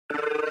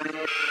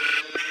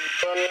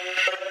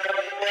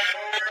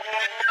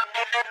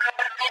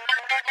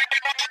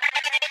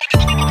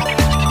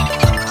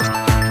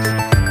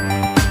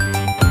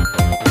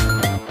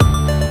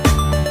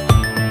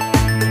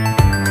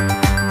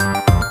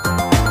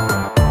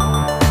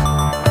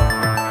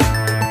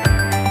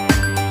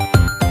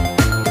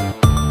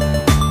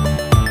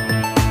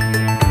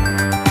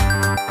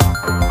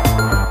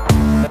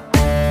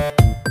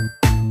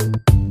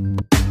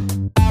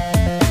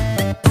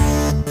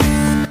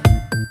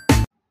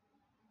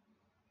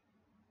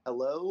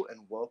Hello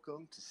and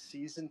welcome to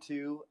Season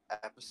 2,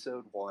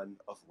 Episode 1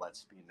 of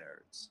Let's Be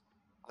Nerds.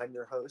 I'm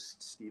your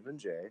host, Stephen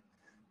J.,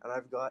 and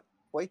I've got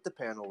quite the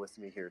panel with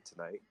me here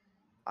tonight.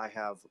 I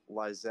have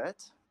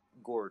Lizette,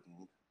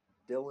 Gordon,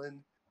 Dylan,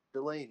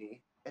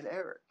 Delaney, and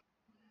Eric.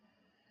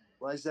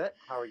 Lizette,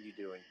 how are you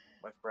doing,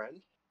 my friend?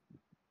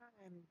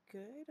 I'm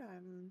good.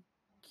 I'm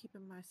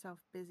keeping myself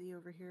busy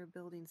over here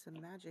building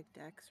some magic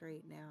decks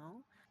right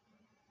now.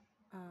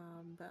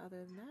 But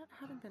other than that,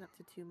 haven't been up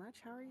to too much.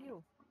 How are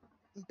you?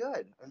 I'm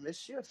good. I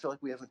miss you. I feel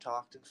like we haven't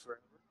talked in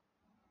forever.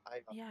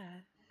 Yeah,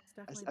 it's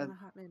definitely I, been a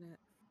hot minute.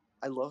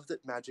 I love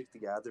that Magic the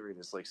Gathering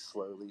is like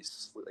slowly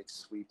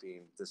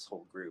sweeping this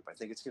whole group. I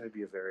think it's going to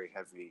be a very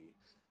heavy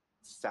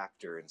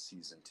factor in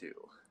Season 2.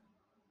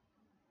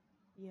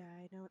 Yeah,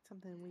 I know it's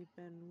something we've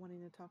been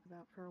wanting to talk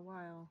about for a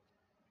while.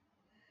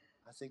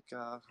 I think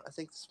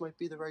this might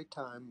be the right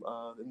time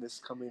in this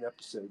coming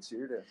episodes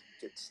here to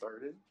get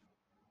started.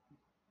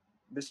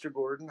 Mr.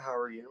 Gordon, how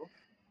are you?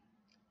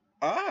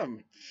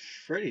 I'm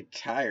pretty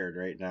tired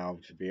right now,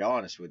 to be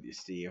honest with you,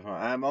 Steve.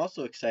 I'm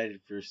also excited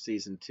for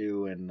season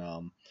 2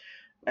 and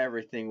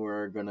everything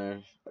we're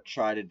gonna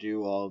try to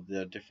do, all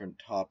the different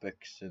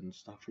topics and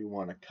stuff we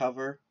want to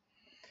cover.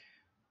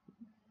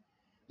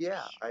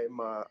 Yeah,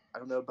 I'm. I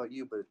don't know about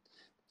you, but it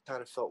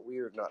kind of felt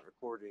weird not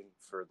recording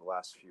for the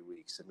last few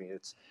weeks. I mean,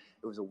 it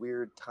was a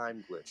weird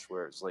time glitch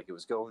where it's like it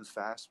was going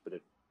fast, but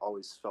it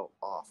always felt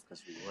off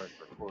because we weren't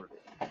recording.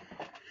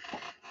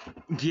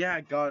 Yeah,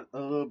 I got a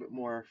little bit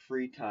more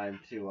free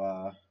time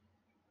to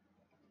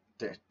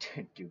do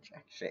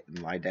jack shit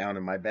and lie down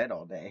in my bed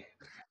all day.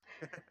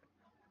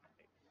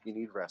 You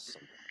need rest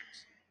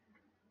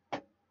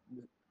sometimes.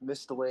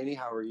 Miss Delaney,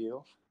 how are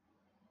you?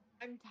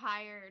 I'm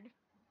tired.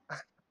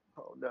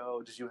 Oh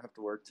no, did you have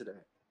to work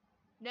today?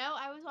 No,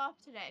 I was off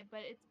today,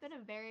 but it's been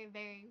a very,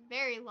 very,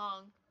 very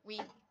long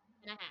week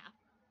and a half.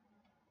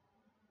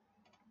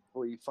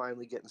 Were you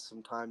finally getting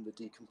some time to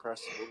decompress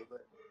a little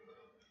bit?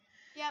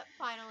 Yep,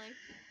 finally.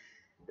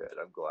 Good,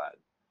 I'm glad.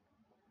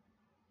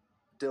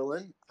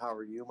 Dylan, how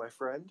are you, my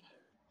friend?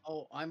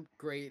 Oh, I'm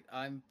great.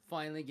 I'm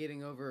finally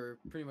getting over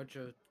pretty much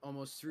a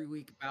almost 3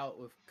 week bout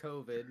with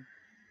COVID.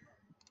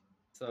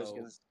 I was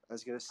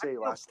So gonna say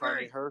last time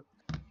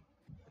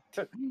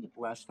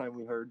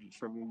we heard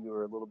from you, you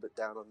were a little bit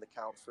down on the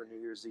count for New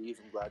Year's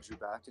Eve. I'm glad you're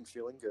back and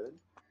feeling good.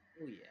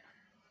 oh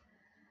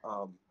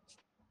yeah.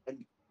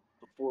 And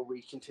before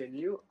we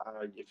continue,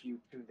 if you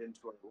tuned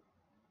into our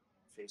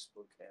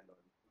Facebook and on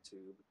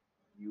YouTube,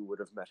 you would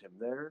have met him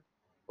there.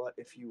 But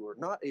if you were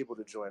not able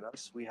to join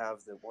us, we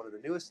have one of the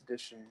newest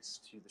additions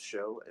to the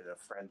show and a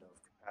friend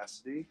of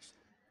capacity,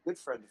 good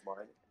friend of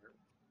mine, Eric.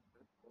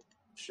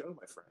 Show,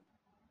 my friend.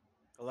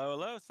 Hello,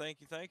 hello. Thank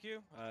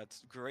you.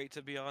 It's great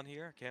to be on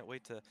here. I can't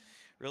wait to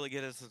really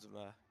get into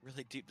some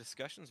really deep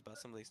discussions about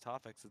some of these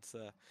topics. It's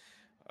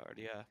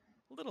already a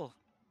little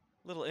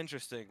little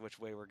interesting which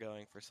way we're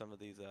going for some of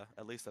these,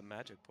 at least the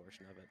magic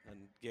portion of it, and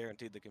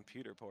guaranteed the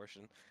computer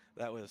portion.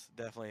 That was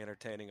definitely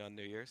entertaining on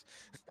New Year's.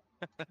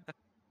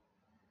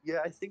 Yeah,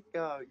 I think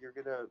you're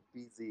gonna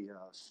be the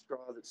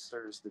straw that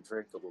stirs the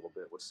drink a little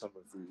bit with some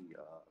of the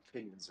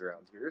opinions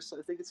around here. So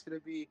I think it's gonna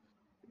be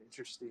an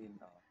interesting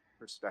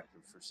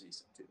perspective for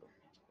season 2.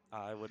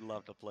 I would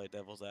love to play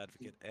devil's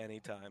advocate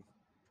anytime.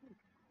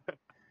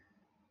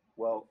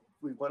 Well,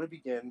 we want to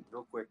begin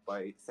real quick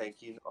by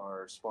thanking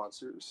our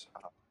sponsors.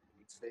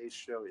 Today's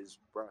show is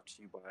brought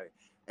to you by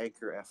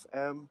Anchor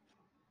FM,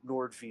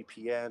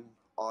 NordVPN,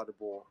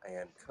 Audible,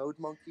 and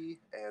CodeMonkey,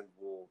 and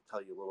we'll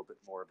tell you a little bit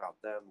more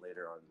about them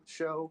later on in the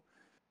show.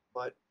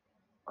 But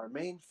our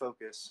main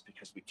focus,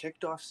 because we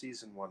kicked off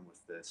season 1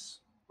 with this,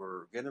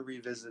 we're going to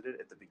revisit it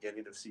at the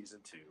beginning of season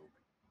 2,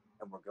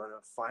 and we're going to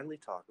finally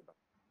talk about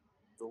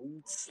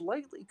the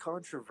slightly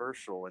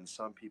controversial, in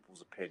some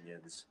people's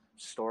opinions,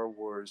 Star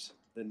Wars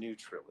The New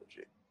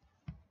Trilogy.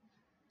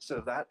 So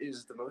that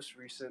is the most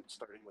recent,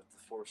 starting with The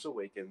Force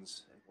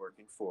Awakens and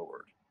working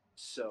forward.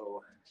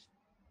 So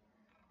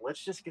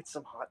let's just get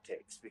some hot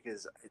takes,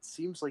 because it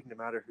seems like no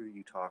matter who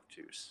you talk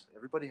to,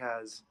 everybody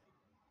has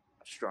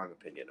a strong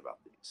opinion about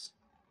these.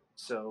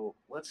 So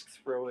let's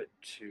throw it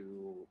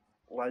to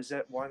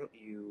Lizette. Why don't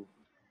you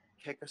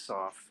kick us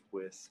off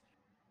with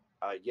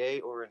a yay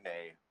or a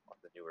nay on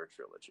the newer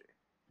trilogy?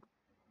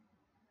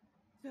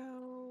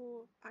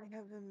 So I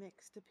have a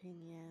mixed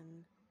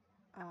opinion.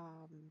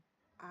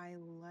 I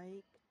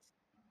liked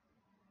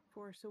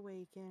Force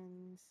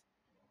Awakens.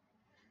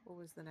 What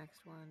was the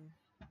next one?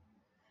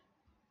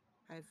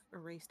 I've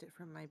erased it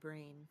from my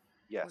brain.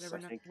 Yes, Whatever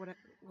I think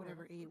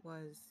whatever 8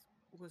 was.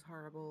 was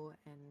horrible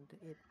and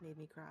it made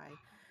me cry.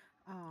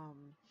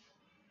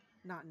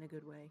 Not in a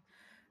good way.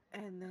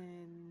 And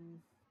then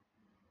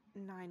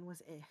 9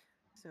 was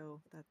so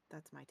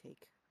that's my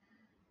take.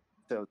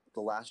 So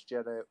the Last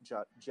Jedi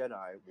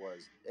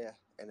was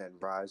and then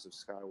Rise of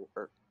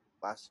Skywalker.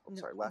 Last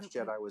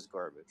Jedi was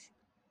garbage.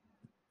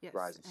 Yes,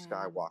 Rise of and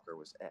Skywalker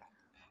was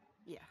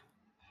yeah.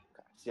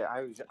 Okay. Yeah,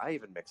 I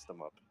even mixed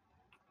them up.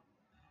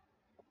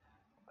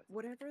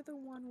 Whatever the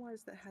one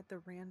was that had the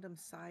random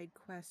side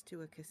quest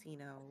to a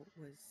casino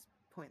was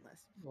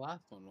pointless. The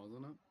last one,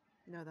 wasn't it?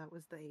 No, that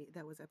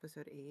was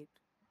episode 8.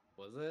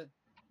 Was it?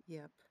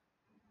 Yep.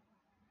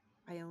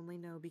 I only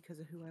know because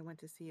of who I went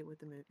to see it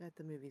with at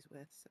the movies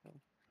with, so.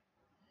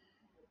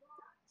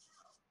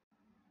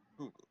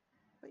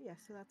 But yeah,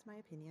 so that's my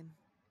opinion.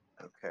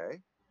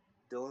 Okay.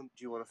 Dylan,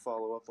 do you want to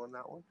follow up on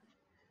that one?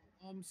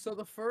 So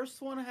the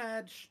first one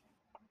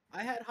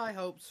I had high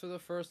hopes for the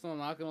first one. I'm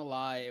not gonna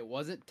lie, it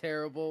wasn't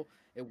terrible.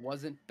 It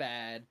wasn't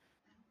bad.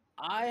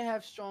 I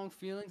have strong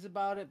feelings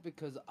about it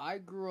because I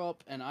grew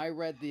up and I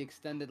read the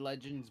Extended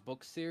Legends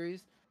book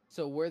series.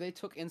 So where they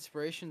took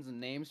inspirations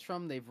and names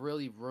from, they've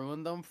really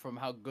ruined them from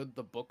how good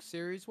the book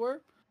series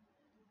were.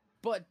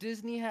 But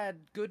Disney had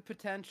good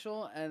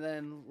potential, and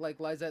then, like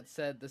Lizette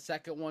said, the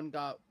second one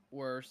got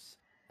worse,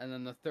 and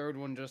then the third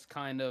one just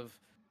kind of,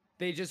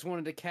 they just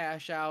wanted to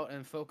cash out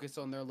and focus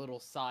on their little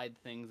side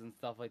things and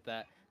stuff like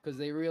that, because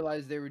they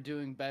realized they were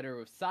doing better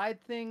with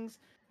side things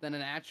than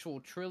an actual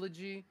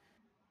trilogy.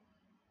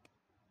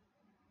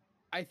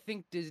 I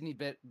think Disney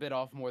bit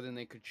off more than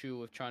they could chew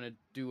with trying to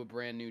do a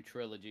brand new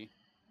trilogy.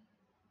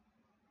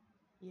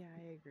 Yeah,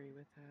 I agree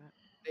with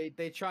that.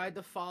 They tried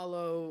to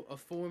follow a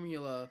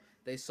formula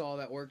they saw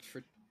that worked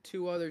for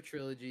 2 other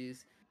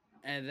trilogies,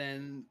 and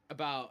then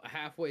about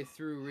halfway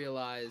through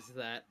realized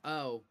that,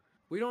 oh,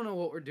 we don't know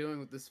what we're doing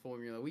with this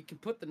formula. We can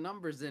put the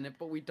numbers in it,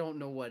 but we don't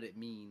know what it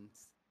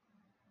means.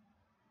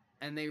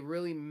 And they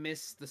really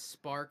missed the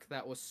spark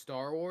that was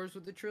Star Wars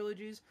with the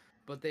trilogies,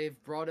 but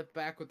they've brought it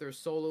back with their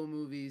solo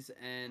movies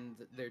and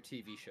their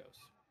TV shows.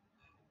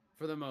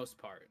 For the most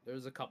part.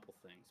 There's a couple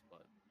things,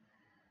 but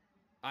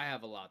I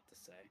have a lot to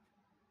say.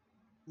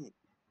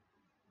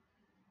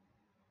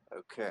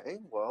 Okay,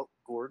 well,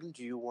 Gordon,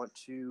 do you want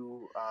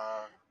to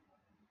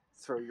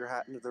throw your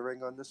hat into the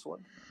ring on this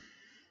one?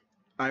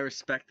 I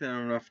respect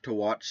them enough to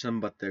watch them,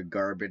 but they're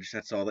garbage.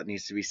 That's all that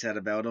needs to be said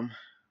about them.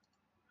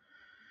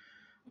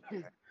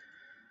 Okay.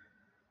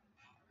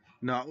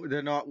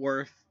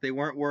 They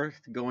weren't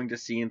worth going to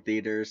see in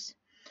theaters.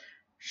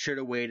 Should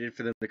have waited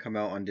for them to come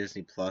out on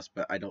Disney Plus,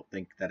 but I don't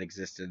think that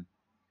existed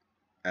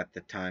at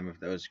the time of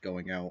those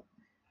going out.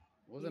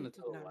 It wasn't It did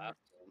until the not. last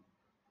one,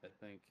 I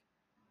think.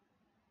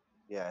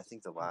 Yeah, I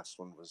think the last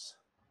one was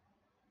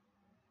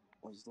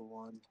the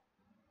one.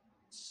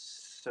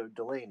 So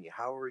Delaney,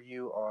 how are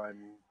you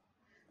on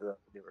the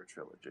newer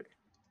trilogy?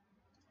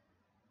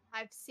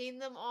 I've seen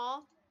them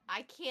all.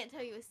 I can't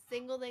tell you a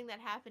single thing that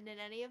happened in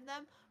any of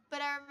them,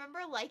 but I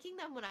remember liking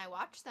them when I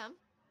watched them.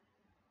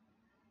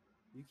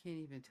 You can't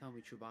even tell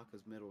me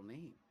Chewbacca's middle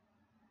name.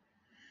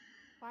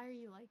 Why are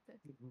you like this?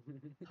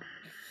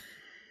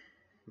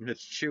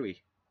 It's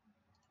Chewie.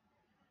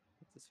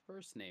 What's his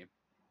first name?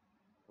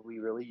 Are we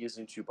really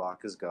using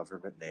Chewbacca's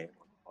government name?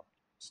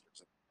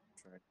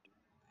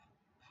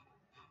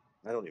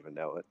 I don't even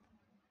know it.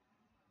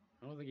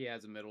 I don't think he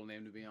has a middle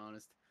name, to be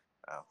honest.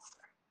 Oh.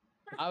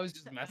 I was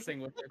just messing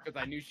with her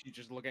because I knew she'd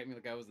just look at me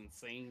like I was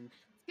insane.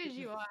 Because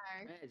you are.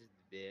 Just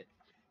a bit.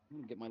 I'm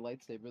gonna get my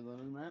lightsaber then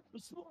in that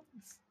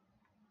response.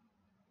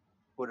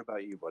 What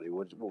about you, buddy?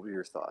 What were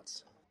your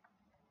thoughts?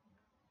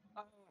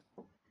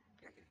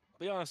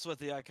 Be honest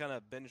with you, I kind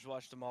of binge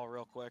watched them all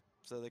real quick,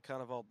 so they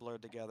kind of all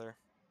blurred together,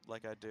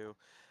 like I do.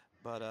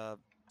 But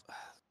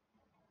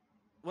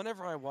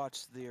whenever I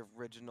watch the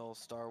original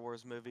Star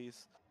Wars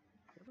movies,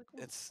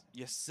 it's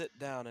you sit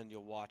down and you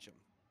watch them.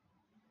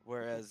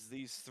 Whereas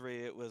these 3,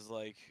 it was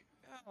like,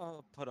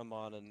 I'll put them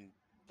on and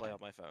play on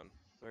my phone,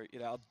 or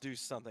I'll do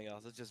something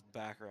else. It's just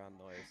background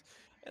noise.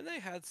 And they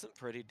had some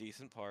pretty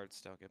decent parts,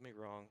 don't get me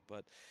wrong,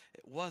 but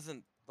it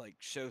wasn't like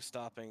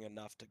show-stopping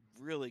enough to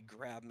really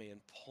grab me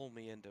and pull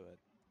me into it.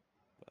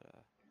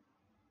 But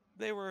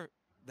they were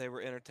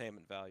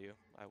entertainment value.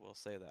 I will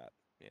say that.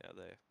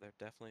 They're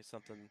definitely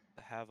something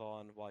to have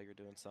on while you're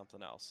doing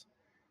something else.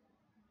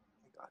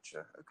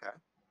 Gotcha. Okay.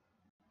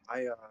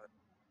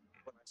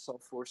 When I saw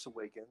Force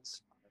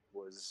Awakens, I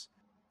was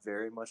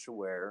very much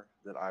aware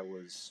that I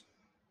was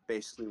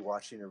basically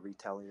watching a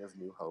retelling of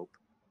New Hope,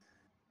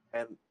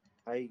 and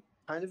I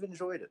kind of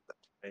enjoyed it.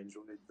 I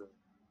enjoyed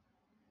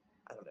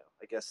I don't know,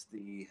 I guess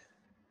the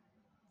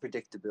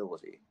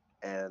predictability,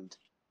 and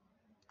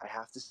I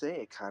have to say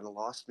it kind of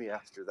lost me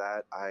after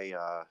that.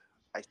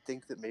 I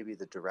think that maybe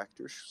the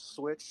director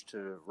switched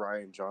to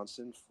Rian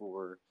Johnson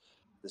for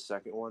the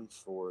second one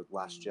for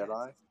Last Yes.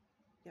 Jedi.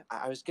 Yep.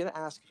 I was gonna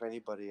ask if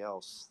anybody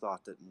else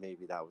thought that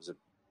maybe that was a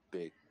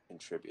big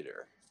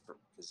contributor,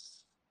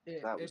 because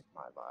that was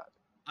my vibe.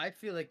 I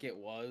feel like it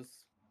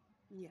was.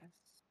 Yes.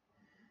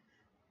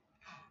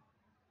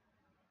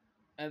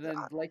 And then,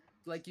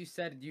 like you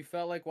said, you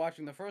felt like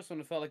watching the first one.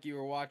 It felt like you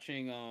were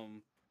watching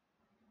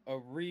a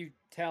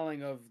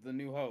retelling of The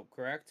New Hope,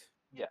 correct?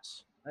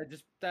 Yes.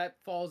 That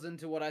falls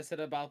into what I said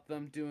about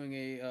them doing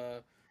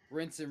a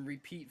rinse and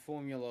repeat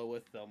formula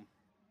with them.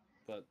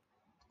 But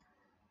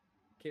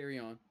carry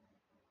on.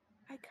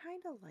 I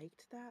kind of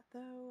liked that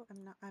though.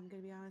 I'm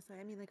gonna be honest.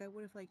 I mean, like I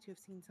would have liked to have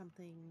seen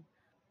something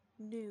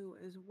new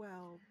as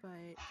well,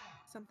 but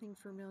something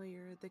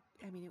familiar.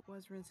 I mean, it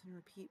was rinse and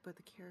repeat, but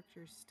the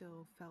characters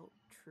still felt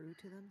true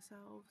to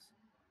themselves.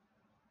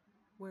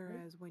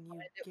 Whereas when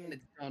you When get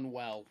it's done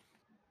well.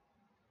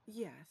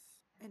 yes,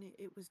 and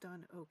it was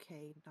done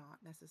okay, not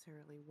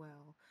necessarily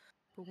well,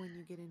 but when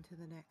you get into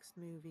the next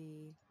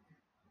movie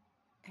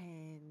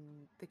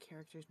and the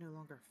characters no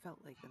longer felt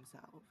like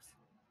themselves,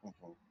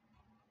 Mhm.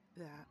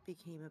 that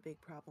became a big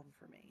problem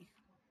for me.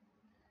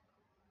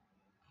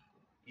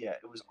 Yeah,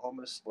 it was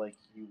almost like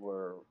you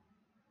were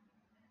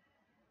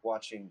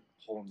watching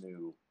a whole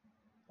new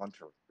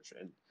Entourage,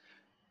 and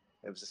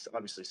it was just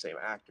obviously the same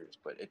actors,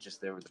 but it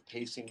just the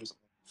pacing was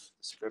off,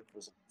 the script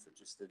was off, it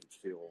just didn't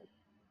feel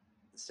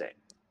the same.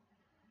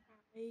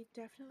 I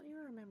definitely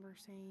remember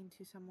saying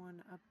to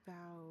someone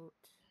about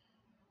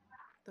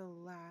The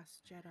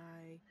Last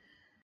Jedi,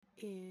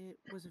 it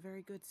was a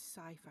very good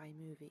sci-fi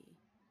movie.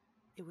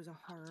 It was a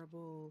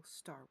horrible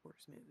Star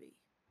Wars movie.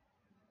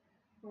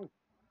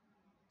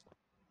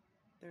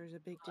 There's a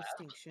big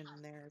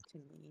distinction there to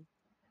me.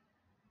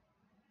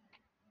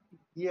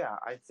 Yeah,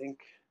 I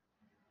think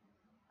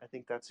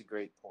that's a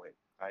great point.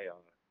 I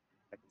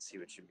can see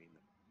what you mean.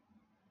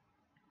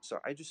 So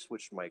I just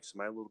switched mics.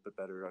 Am I a little bit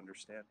better to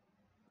understand?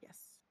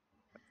 Yes.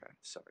 Okay,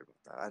 sorry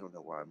about that. I don't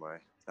know why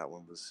that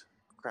one was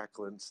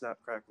crackling, snap,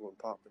 crackle, and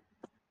popping.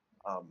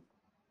 Um,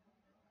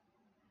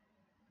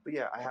 but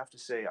yeah, I have to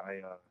say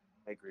I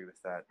agree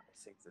with that. I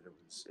think that it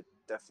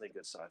definitely a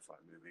good sci-fi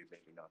movie,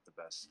 maybe not the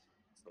best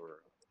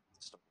for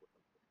Star Wars.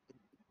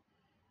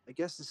 I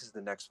guess this is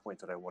the next point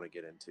that I want to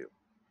get into.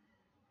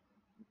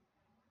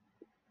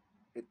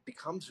 It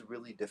becomes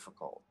really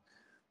difficult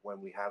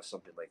when we have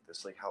something like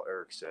this, like how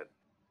Eric said.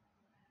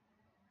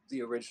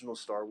 The original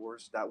Star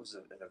Wars, that was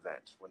an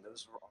event. When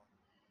those were on,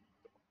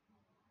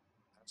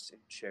 us in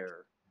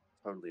chair,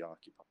 totally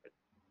occupied.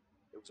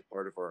 It was a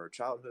part of our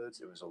childhoods.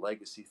 It was a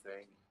legacy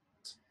thing.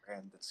 It's a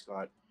brand that's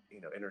got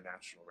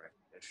international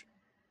recognition.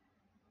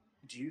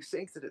 Do you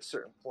think that at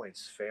certain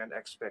points fan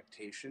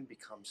expectation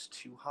becomes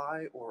too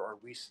high, or are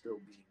we still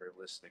being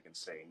realistic and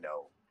saying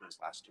no? Those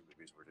last two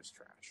movies were just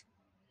trash.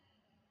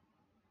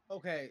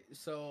 Okay,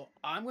 so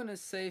I'm gonna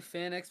say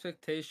fan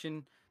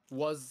expectation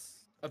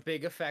was a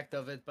big effect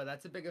of it, but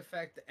that's a big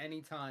effect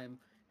anytime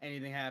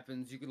anything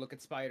happens. You can look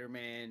at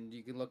Spider-Man,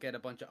 you can look at a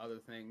bunch of other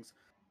things.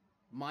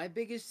 My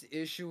biggest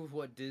issue with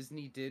what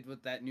Disney did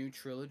with that new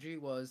trilogy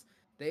was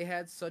they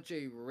had such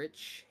a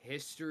rich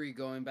history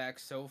going back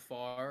so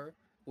far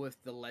with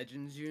the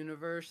Legends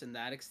universe and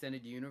that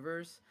extended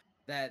universe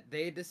that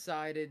they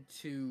decided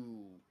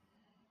to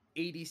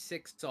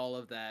 86 all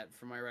of that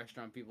for my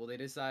restaurant people. They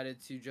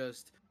decided to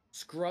just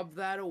scrub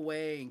that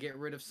away and get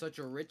rid of such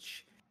a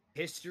rich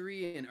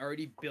history and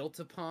already built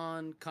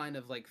upon kind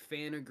of like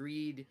fan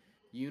agreed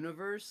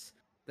universe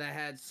that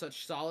had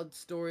such solid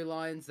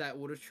storylines that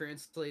would have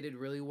translated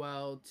really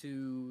well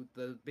to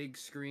the big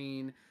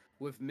screen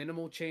with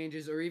minimal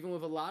changes or even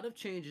with a lot of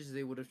changes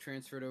they would have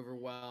transferred over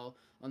well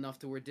enough to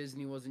where Disney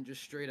wasn't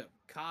just straight up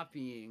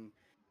copying,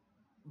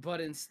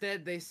 but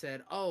instead they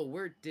said, "Oh,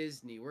 we're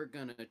Disney. We're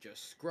gonna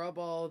just scrub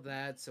all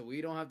that so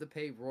we don't have to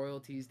pay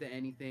royalties to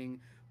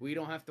anything. We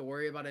don't have to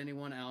worry about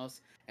anyone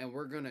else, and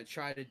we're gonna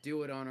try to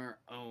do it on our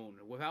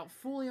own," without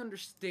fully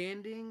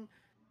understanding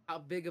how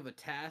big of a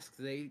task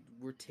they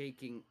were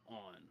taking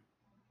on.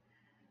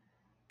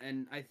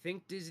 And I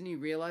think Disney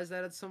realized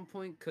that at some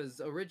point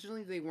because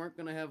originally they weren't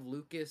gonna have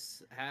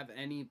Lucas have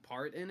any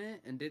part in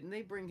it, and didn't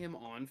they bring him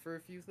on for a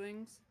few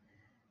things?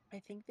 I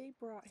think they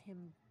brought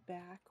him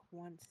back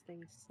once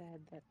they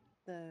said that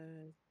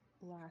the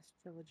last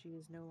trilogy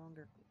is no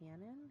longer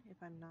canon,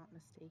 if I'm not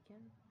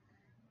mistaken.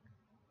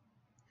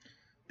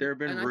 There have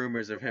been And I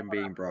rumors of him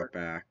being brought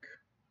back.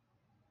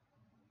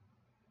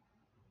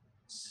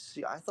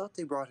 See, I thought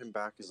they brought him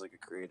back as like a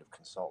creative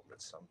consultant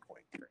at some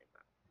point during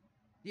that.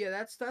 Yeah,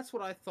 that's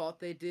what I thought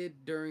they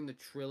did during the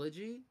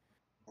trilogy.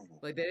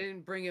 Mhm. Like they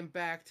didn't bring him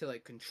back to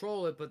like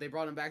control it, but they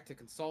brought him back to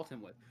consult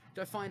him with,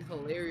 which I find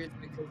hilarious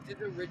because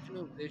his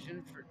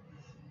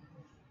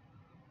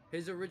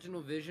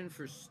original vision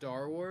for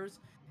Star Wars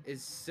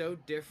is so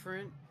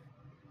different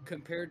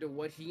compared to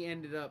what he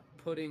ended up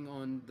putting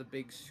on the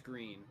big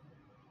screen.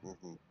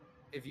 Mhm.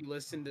 If you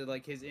listen to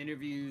like his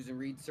interviews and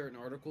read certain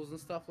articles and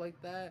stuff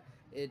like that,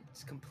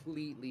 it's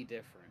completely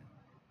different.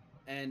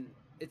 And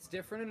it's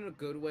different in a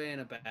good way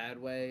and a bad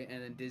way, and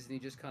then Disney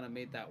just kind of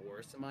made that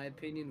worse in my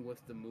opinion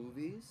with the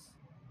movies.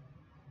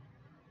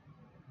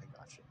 I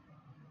gotcha.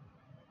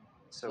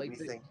 So we Like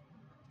think.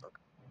 Okay.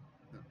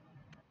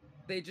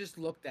 they just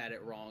looked at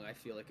it wrong, I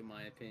feel like, in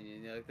my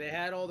opinion. You know, like they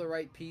had all the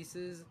right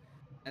pieces,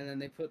 and then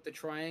they put the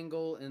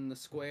triangle in the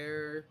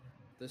square,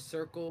 the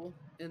circle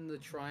in the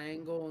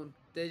triangle, and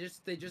they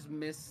just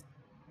missed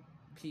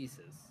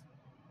pieces.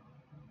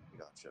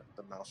 Gotcha.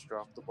 The mouse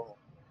dropped the ball.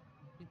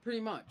 Pretty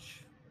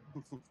much.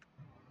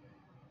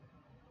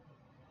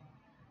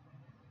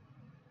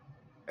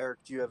 Eric,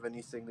 do you have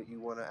anything that you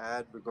want to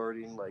add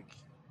regarding like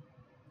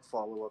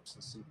follow-ups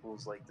and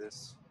sequels like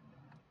this?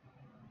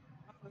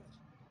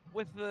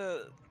 With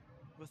the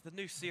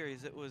new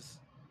series, it was,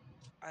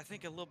 I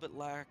think, a little bit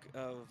lack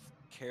of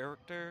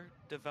character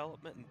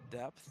development and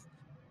depth.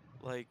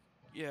 Like,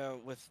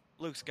 with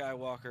Luke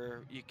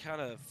Skywalker, you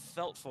kind of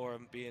felt for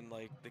him being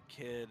like the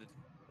kid,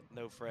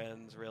 no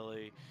friends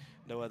really,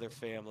 no other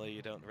family.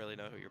 You don't really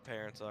know who your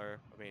parents are.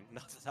 I mean,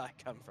 not that I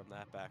come from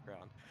that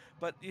background,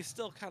 but you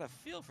still kind of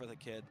feel for the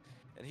kid,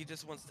 and he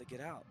just wants to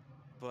get out.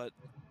 But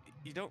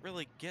you don't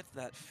really get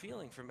that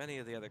feeling from any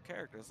of the other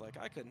characters. Like,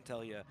 I couldn't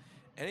tell you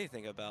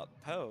anything about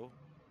Poe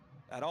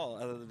at all,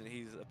 other than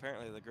he's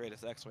apparently the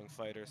greatest X-wing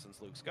fighter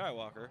since Luke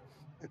Skywalker,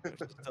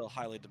 which is still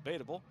highly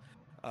debatable.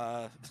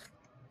 Uh,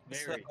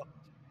 so Very.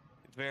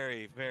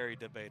 very, very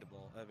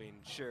debatable. I mean,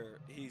 sure,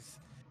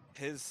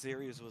 his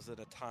series was at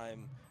a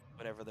time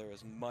whenever there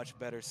was much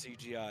better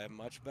CGI,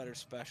 much better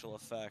special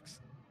effects.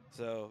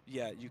 So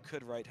yeah, you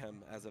could write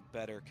him as a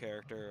better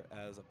character,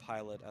 as a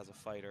pilot, as a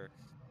fighter,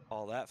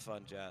 all that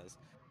fun jazz.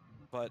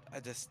 But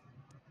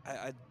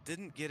I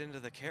didn't get into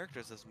the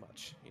characters as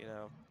much, you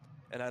know.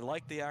 And I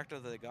like the actor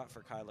that they got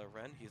for Kylo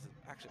Ren. He's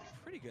actually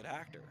a pretty good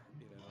actor,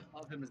 you know.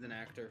 Love him as an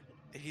actor.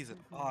 He's an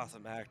Mhm.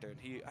 awesome actor,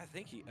 and I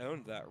think he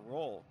owned that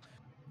role,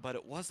 but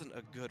it wasn't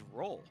a good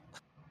role.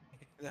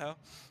 You know,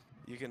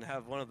 you can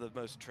have one of the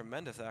most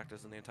tremendous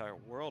actors in the entire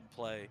world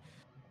play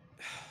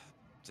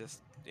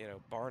just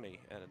Barney,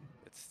 and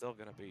it's still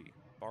gonna be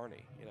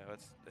Barney. You know,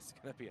 it's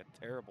gonna be a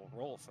terrible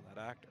role for that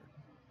actor.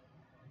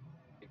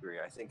 I agree.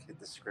 I think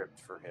the script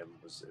for him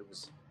was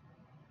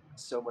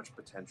so much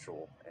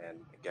potential, and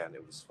again,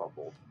 it was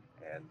fumbled,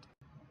 and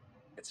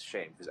it's a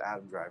shame because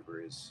Adam Driver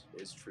is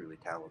truly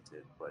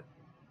talented, but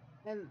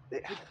And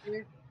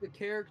it, the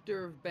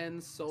character of Ben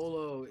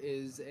Solo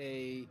is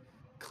a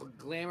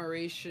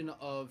glamoration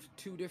of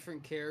two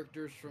different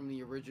characters from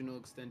the original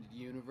extended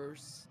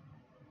universe.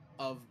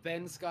 Of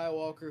Ben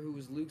Skywalker, who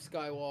was Luke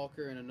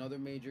Skywalker and another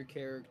major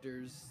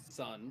character's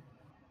son,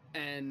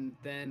 and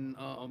then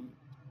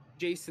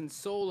Jason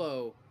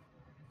Solo,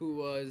 who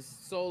was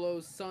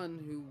Solo's son,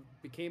 who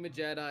became a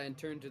Jedi and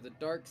turned to the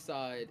dark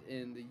side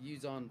in the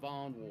Yuuzhan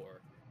Vong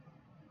War.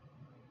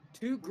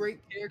 Two great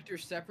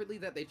characters separately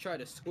that they try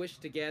to squish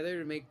together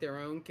to make their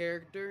own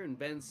character, and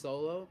Ben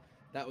Solo,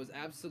 that was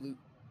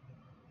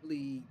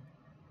absolutely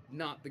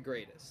not the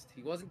greatest.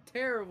 He wasn't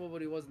terrible,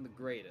 but he wasn't the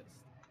greatest.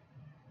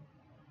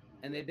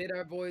 And they did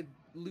our boy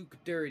Luke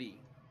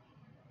dirty.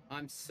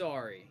 I'm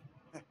sorry.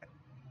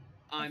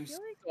 I'm feel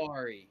like-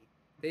 sorry.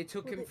 They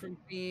took Well, him they- from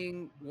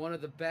being one of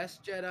the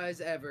best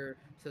Jedis ever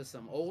to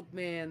some old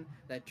man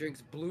that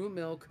drinks blue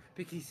milk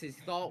because he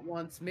thought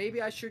once,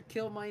 maybe I should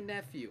kill my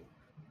nephew.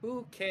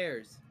 Who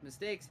cares?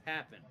 Mistakes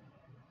happen.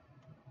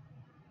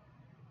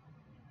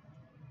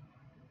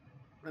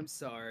 I'm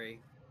sorry.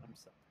 I'm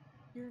sorry.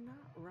 You're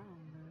not wrong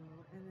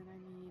though, and then I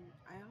mean,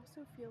 I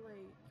also feel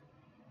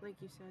like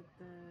you said,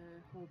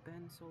 the whole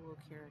Ben Solo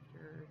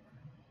character,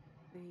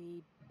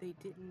 they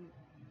didn't.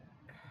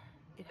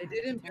 It They had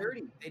did him potential.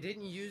 dirty. They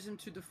didn't use him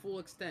to the full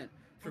extent.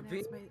 For And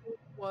being that's my who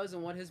he was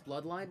and what his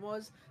bloodline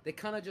was, they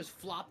kind of just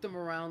flopped him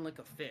around like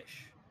a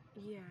fish.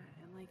 yeah,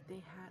 and like they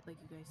had, like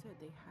you guys said,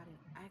 they had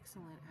an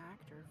excellent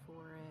actor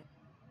for it,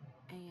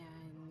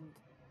 and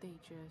they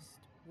just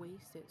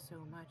wasted so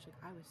much. Like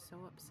I was so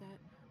upset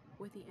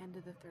with the end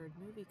of the third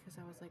movie because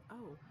I was like,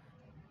 oh,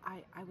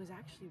 I was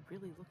actually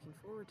really looking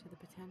forward to the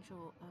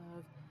potential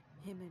of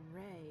him and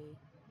Rey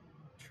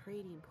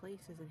trading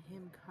places and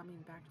him coming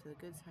back to the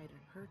good side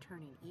and her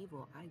turning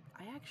evil. I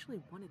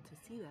actually wanted to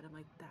see that. I'm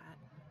like, that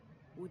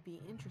would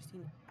be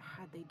interesting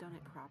had they done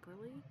it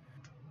properly.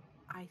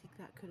 I think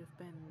that could have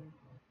been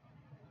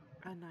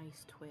a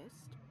nice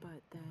twist, but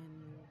then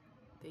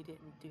they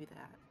didn't do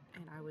that,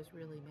 and I was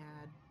really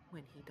mad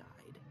when he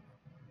died.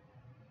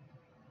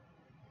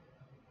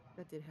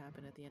 That did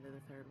happen at the end of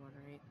the third one,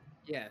 right?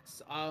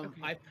 Yes.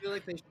 Okay. I feel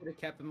like they should have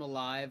kept him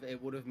alive.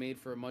 It would have made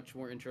for a much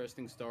more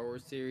interesting Star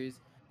Wars series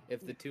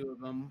if the two of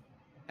them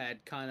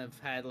had kind of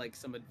had like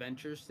some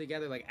adventures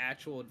together, like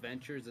actual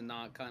adventures, and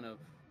not kind of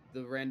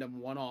the random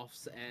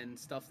one-offs and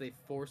stuff they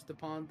forced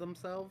upon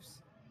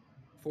themselves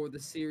for the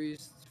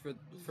series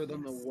for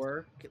them to Yes.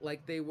 work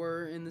like they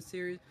were in the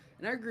series.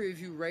 And I agree with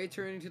you. Rey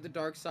turning to the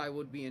dark side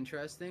would be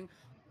interesting,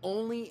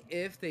 only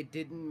if they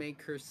didn't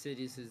make her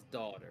Sidious's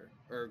daughter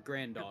or Her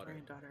granddaughter.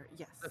 granddaughter,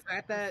 yes. The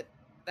fact that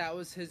that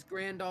was his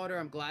granddaughter,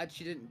 I'm glad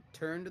she didn't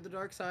turn to the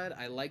dark side.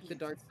 I like the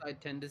dark Yes.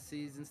 side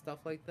tendencies and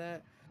stuff like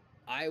that.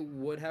 I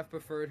would have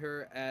preferred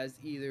her as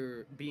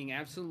either being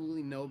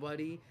absolutely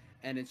nobody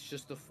and it's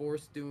just the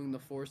Force doing the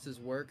Force's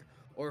work,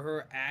 or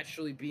her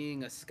actually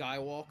being a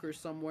Skywalker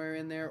somewhere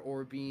in there,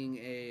 or being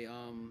a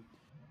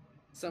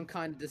some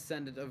kind of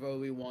descendant of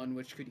Obi-Wan,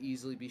 which could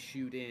easily be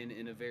shoot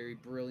in a very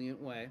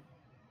brilliant way.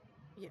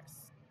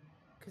 Yes.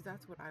 Because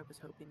that's what I was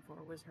hoping for,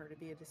 was her to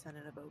be a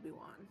descendant of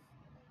Obi-Wan.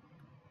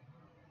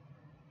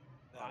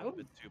 That would have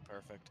been too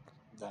perfect.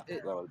 That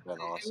It- would have been It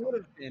awesome. would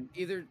have been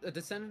either a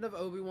descendant of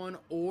Obi-Wan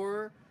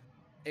or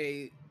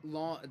the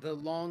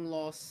long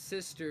lost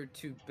sister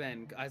to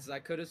Ben. As I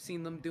could have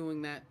seen them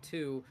doing that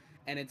too,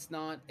 and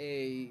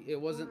it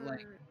wasn't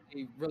like Or-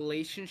 a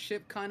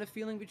relationship kind of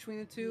feeling between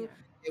the two.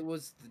 Yeah. It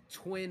was the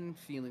twin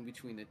feeling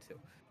between the two,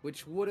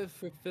 which would have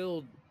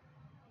fulfilled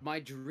my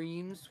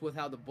dreams with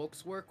how the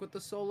books work with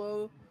the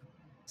Solo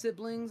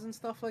siblings and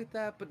stuff like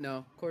that. But no,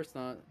 of course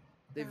not.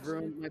 They've That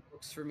ruined my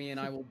books for me, and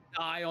I will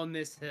die on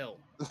this hill.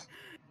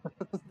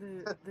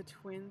 the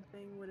twin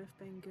thing would have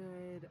been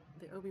good.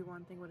 The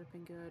Obi-Wan thing would have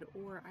been good.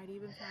 Or I'd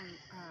even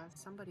found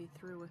somebody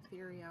threw a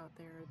theory out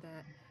there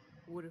that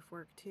would have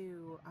worked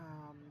too.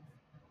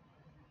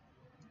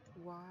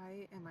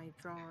 Why am I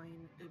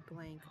drawing a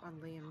blank on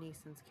Liam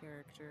Neeson's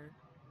character?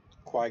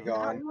 Qui That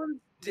Gon.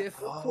 one's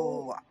difficult.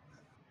 Oh,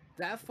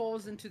 That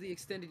falls into the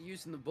extended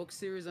use in the book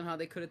series on how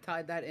they could have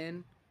tied that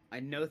in. I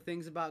know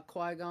things about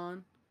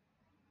Qui-Gon.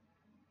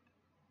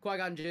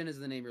 Qui-Gon Jinn is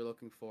the name you're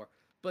looking for.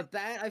 But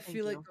that, I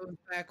feel like, you. goes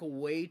back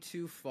way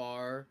too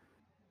far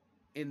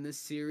in the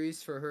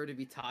series for her to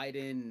be tied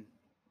in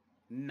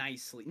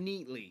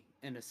neatly,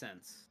 in a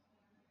sense.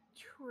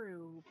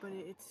 True, but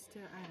it's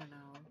still, I don't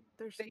know.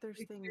 There's They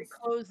things.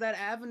 closed that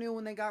avenue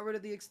when they got rid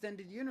of the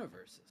extended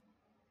universes.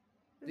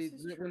 This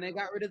is When they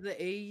true. got rid of the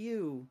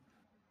AU,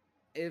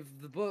 if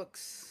the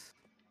books,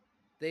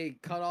 they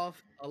cut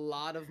off a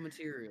lot of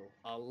material.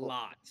 A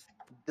lot.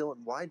 Dylan,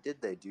 why did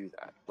they do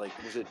that? Like,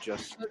 was it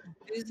just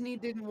Disney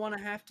didn't want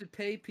to have to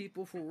pay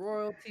people for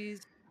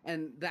royalties,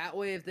 and that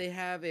way, if they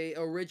have a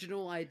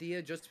original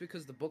idea, just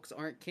because the books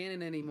aren't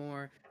canon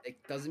anymore, it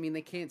doesn't mean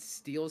they can't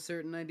steal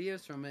certain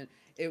ideas from it.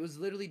 It was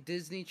literally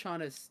Disney trying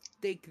to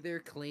stake their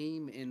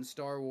claim in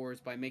Star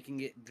Wars by making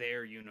it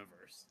their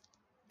universe,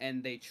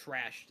 and they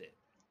trashed it.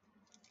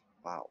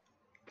 wow?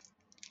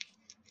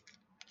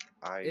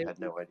 I It had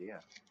no idea.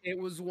 It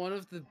was one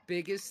of the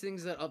biggest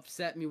things that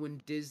upset me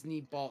when Disney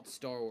bought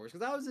Star Wars,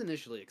 because I was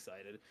initially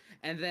excited,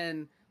 and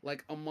then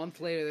like a month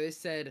later they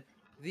said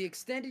the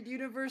extended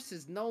universe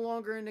is no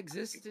longer in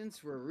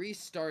existence. We're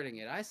restarting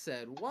it. I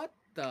said, "What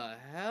the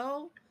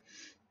hell?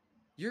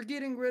 You're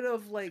getting rid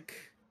of like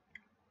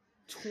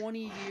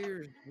 20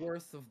 years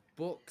worth of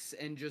books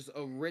and just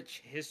a rich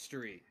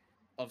history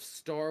of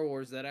Star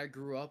Wars that I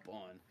grew up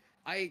on."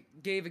 I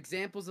gave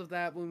examples of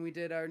that when we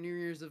did our New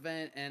Year's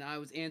event, and I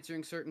was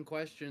answering certain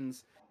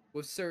questions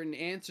with certain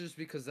answers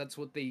because that's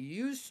what they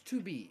used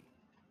to be.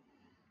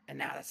 And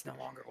now that's no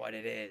longer what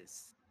it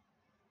is.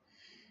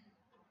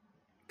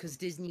 Because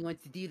Disney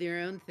wants to do their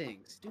own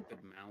thing. Stupid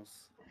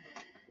mouse.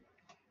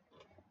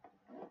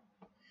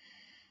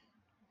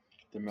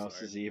 The mouse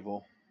Sorry. is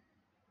evil.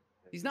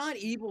 He's not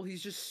evil,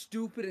 he's just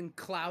stupid and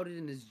clouded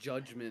in his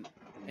judgment.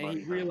 And he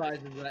Money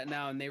realizes that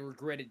now, and they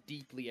regret it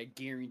deeply, I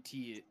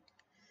guarantee it.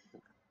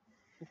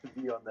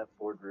 to be on that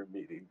boardroom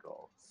meeting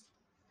calls.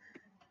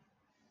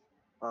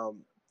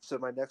 So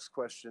my next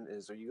question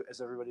is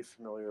everybody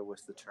familiar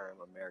with the term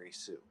a Mary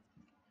Sue?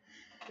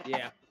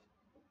 Yeah.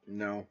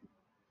 No.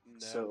 No.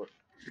 So,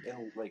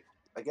 like,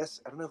 I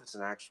guess I don't know if it's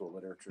an actual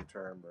literature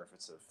term or if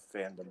it's a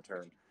fandom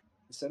term.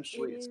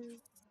 Essentially, It it's is.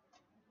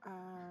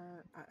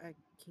 I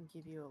can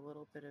give you a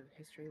little bit of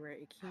history where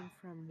it came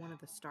from one of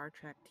the Star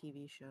Trek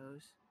TV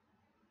shows.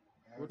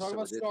 We're talking so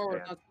about it is Star Wars,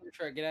 fan- not Star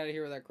Trek. Get out of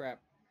here with that crap.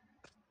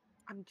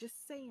 I'm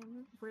just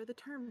saying where the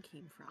term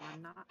came from.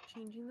 I'm not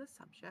changing the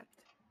subject.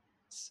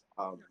 So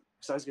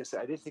I was gonna say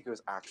I didn't think it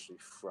was actually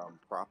from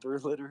proper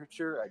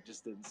literature. I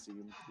just didn't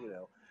seem,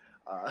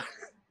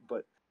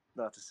 but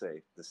not to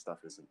say this stuff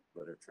isn't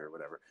literature or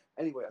whatever.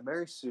 Anyway, a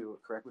Mary Sue,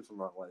 correct me if I'm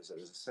wrong, Liza,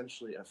 is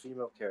essentially a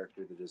female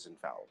character that is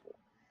infallible.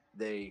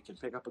 They can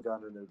pick up a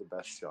gun and know the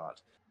best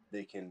shot.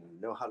 They can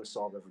know how to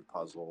solve every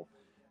puzzle,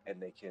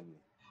 and they can,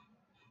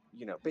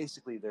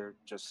 basically they're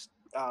just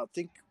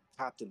think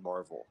Captain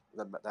Marvel,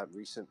 that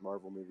recent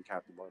Marvel movie,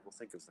 Captain Marvel.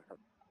 Think of her.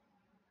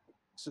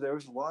 So there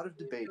was a lot of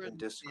debate and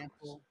discourse.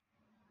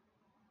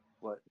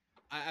 What?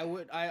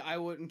 I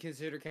wouldn't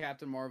consider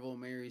Captain Marvel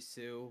Mary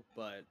Sue,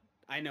 but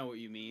I know what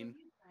you mean.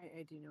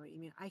 I do know what you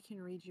mean. I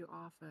can read you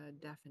off a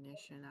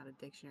definition out of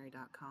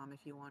dictionary.com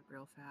if you want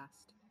real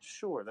fast.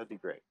 Sure, that'd be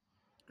great.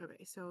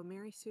 Okay, so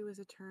Mary Sue is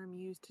a term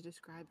used to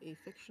describe a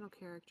fictional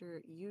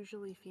character,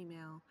 usually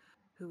female,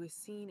 who is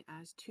seen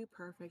as too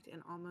perfect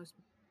and almost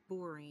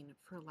boring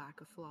for lack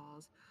of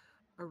flaws,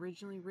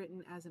 originally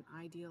written as an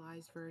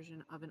idealized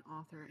version of an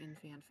author in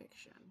fan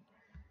fiction.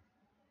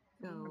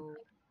 So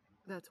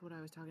that's what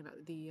I was talking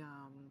about. The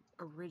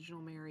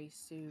original Mary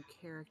Sue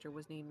character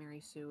was named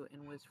Mary Sue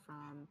and was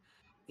from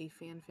a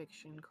fan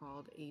fiction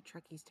called A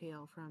Trekkie's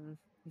Tale from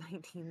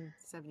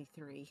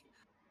 1973,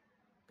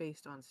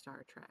 based on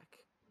Star Trek.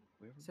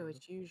 So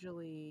it's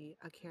usually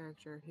a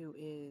character who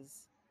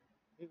is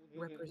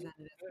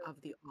representative of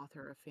the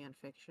author of fan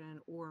fiction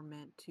or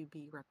meant to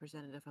be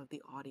representative of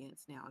the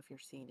audience now if you're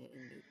seeing it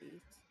in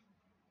movies.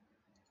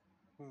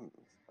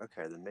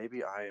 Okay, then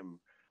maybe I am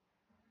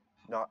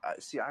not.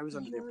 See, I was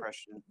under the You're-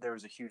 impression there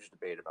was a huge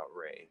debate about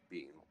Rey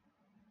being,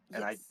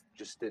 and I Yes.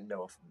 just didn't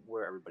know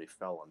where everybody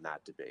fell on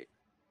that debate.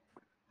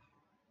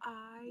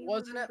 I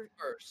Wasn't remember. at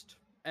first,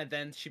 and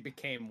then she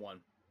became one.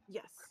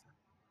 Yes.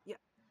 Yeah.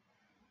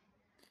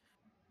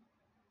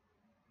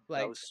 That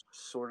Like was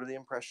sort of the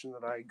impression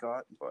that I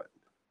got, but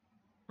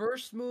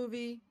first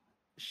movie,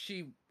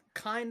 she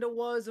kind of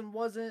was and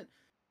wasn't.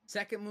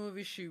 Second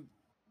movie, she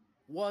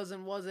was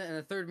and wasn't, and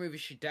the third movie,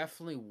 she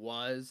definitely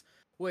was.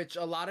 Which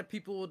a lot of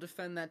people will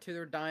defend that to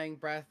their dying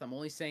breath. I'm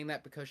only saying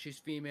that because she's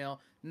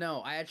female. No,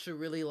 I actually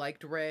really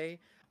liked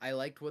Rey. I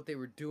liked what they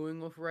were doing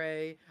with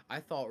Rey. I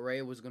thought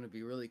Rey was going to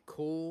be really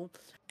cool.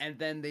 And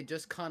then they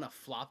just kind of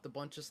flopped a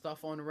bunch of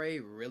stuff on Rey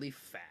really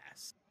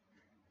fast.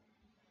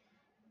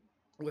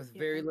 With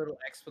very Yeah. little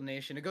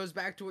explanation. It goes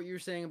back to what you were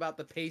saying about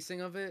the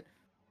pacing of it.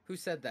 Who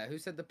said that? Who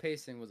said the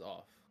pacing was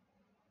off?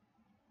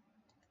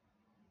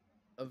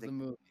 Of the think-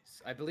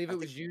 movies. I believe I it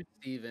was you,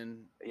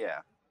 Steven.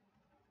 yeah.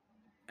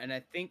 And I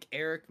think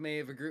Eric may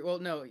have agreed. Well,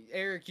 no,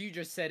 Eric, you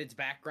just said it's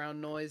background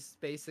noise,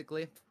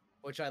 basically,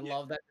 which I Yeah.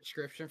 love that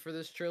description for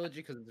this trilogy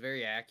because it's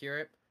very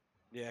accurate.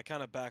 Yeah,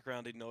 kind of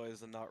backgroundy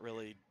noise and not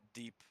really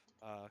deep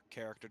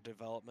character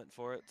development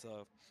for it.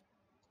 So,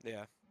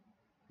 yeah.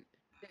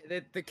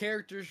 The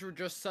characters were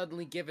just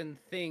suddenly given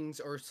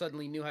things or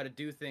suddenly knew how to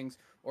do things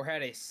or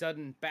had a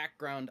sudden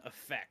background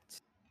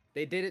effect.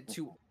 They did it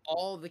to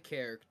all the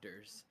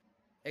characters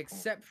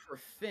except for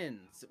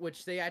Finn's,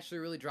 which they actually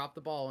really dropped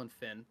the ball on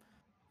Finn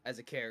as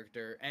a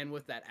character and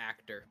with that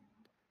actor.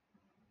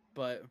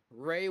 But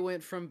Rey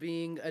went from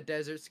being a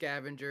desert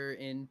scavenger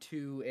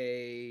into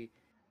a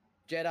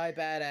Jedi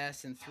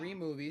badass in 3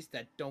 movies.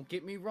 That, don't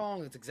get me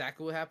wrong, that's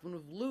exactly what happened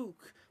with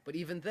Luke. But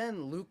even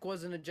then, Luke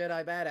wasn't a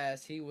Jedi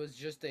badass. He was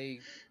just he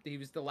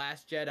was the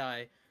last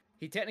Jedi.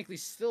 He technically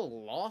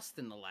still lost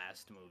in the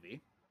last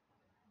movie.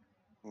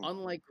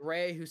 Unlike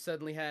Rey, who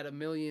suddenly had a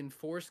million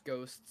Force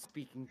ghosts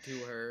speaking to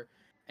her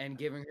and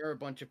giving her a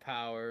bunch of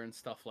power and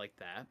stuff like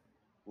that.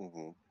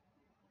 Mm-hmm.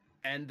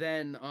 And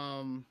then,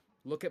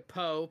 look at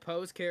Poe.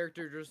 Poe's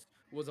character just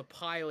was a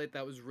pilot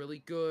that was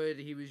really good.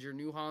 He was your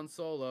new Han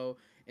Solo.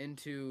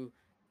 Into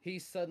he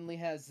suddenly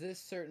has this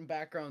certain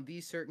background,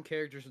 these certain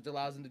characters, which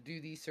allows him to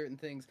do these certain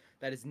things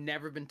that has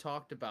never been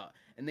talked about.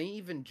 And they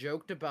even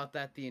joked about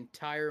that the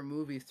entire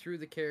movie through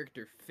the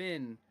character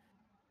Finn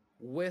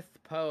with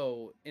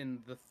Poe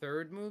in the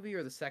 3rd movie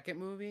or the 2nd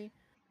movie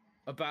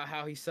about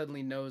how he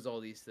suddenly knows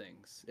all these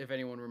things, if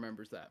anyone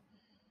remembers that.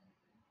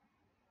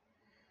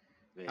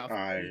 How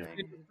I-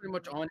 Finn was pretty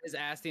much on his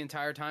ass the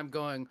entire time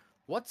going,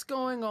 what's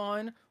going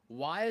on?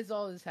 Why is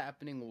all this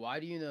happening? Why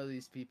do you know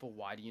these people?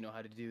 Why do you know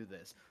how to do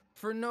this?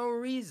 For no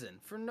reason.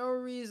 For no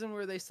reason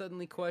were they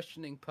suddenly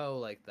questioning Poe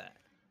like that.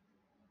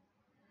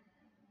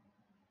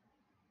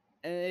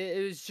 And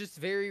it was just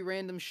very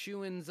random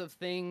shoo-ins of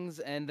things,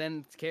 and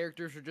then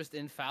characters were just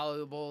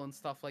infallible and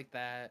stuff like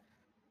that.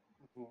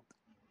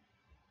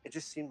 It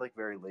just seemed like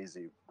very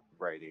lazy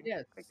writing.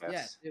 Yes, I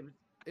guess. yes.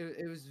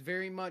 It was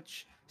very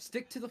much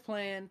stick to the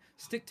plan,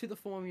 stick to the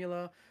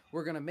formula.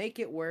 We're gonna make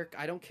it work.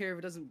 I don't care if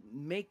it doesn't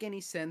make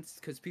any sense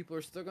because people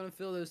are still gonna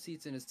fill those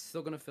seats and it's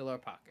still gonna fill our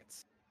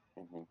pockets.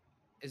 Mm-hmm.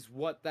 Is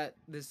what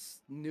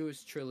this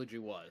newest trilogy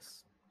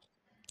was.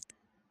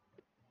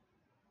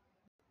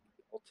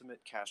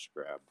 Ultimate cash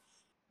grab.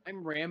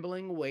 I'm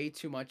rambling way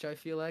too much, I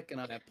feel like, and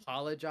I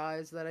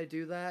apologize that I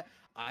do that.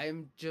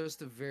 I'm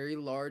just a very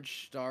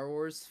large Star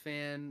Wars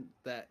fan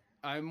that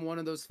I'm one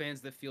of those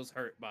fans that feels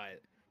hurt by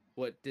it.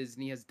 What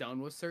Disney has done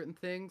with certain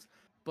things,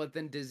 but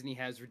then Disney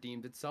has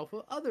redeemed itself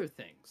with other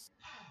things.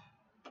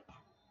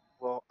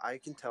 Well, I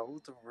can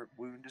tell the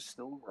wound is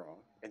still raw,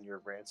 and your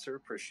rants are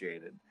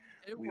appreciated.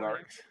 We will are.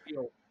 make me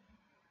feel-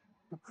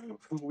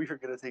 We are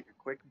going to take a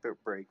quick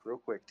break, real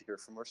quick, to hear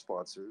from our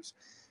sponsors.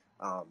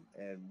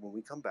 And when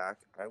we come back,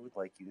 I would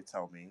like you to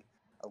tell me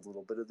a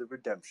little bit of the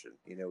redemption.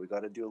 You know, we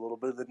got to do a little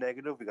bit of the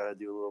negative. We got to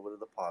do a little bit of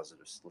the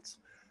positives.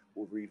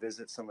 We'll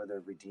revisit some of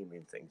their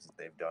redeeming things that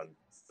they've done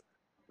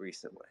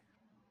recently.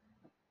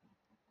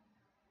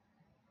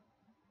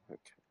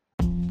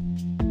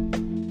 Okay.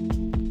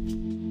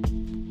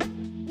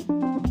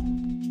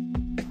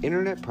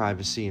 Internet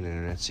privacy and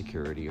internet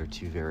security are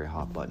 2 very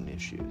hot button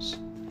issues.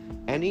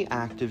 Any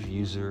active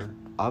user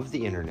of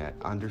the internet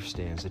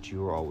understands that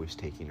you are always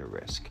taking a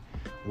risk,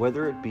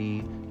 whether it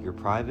be your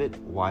private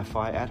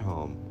Wi-Fi at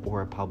home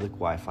or a public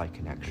Wi-Fi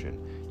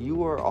connection.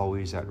 You are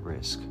always at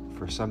risk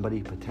for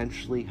somebody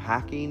potentially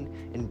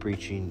hacking and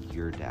breaching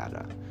your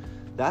data.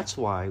 That's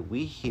why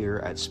we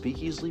here at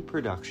Speakeasy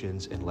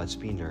Productions and Let's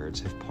Be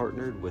Nerds have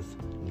partnered with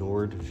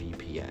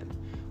NordVPN.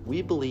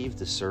 We believe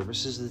the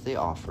services that they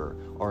offer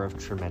are of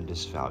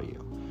tremendous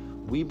value.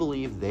 We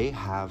believe they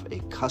have a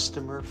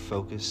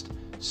customer-focused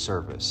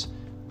service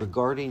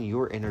regarding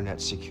your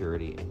internet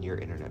security and your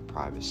internet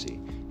privacy,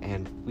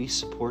 and we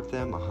support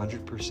them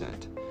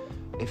 100%.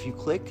 If you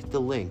click the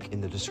link in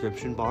the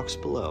description box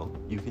below,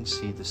 you can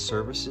see the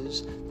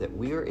services that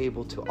we are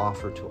able to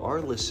offer to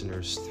our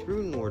listeners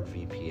through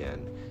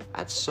NordVPN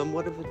at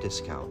somewhat of a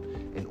discount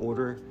in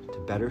order to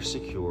better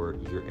secure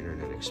your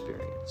internet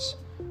experience.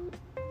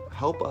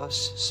 Help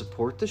us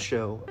support the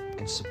show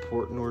and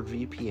support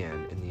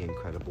NordVPN and the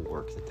incredible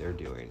work that they're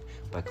doing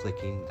by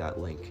clicking that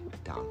link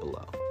down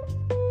below.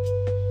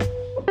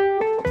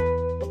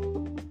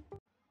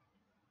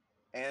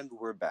 And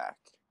we're back.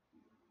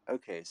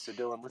 Okay, so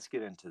Dylan, let's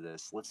get into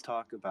this. Let's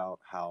talk about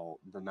how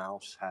the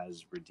mouse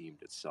has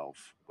redeemed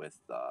itself with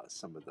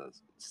some of the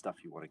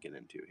stuff you want to get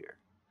into here.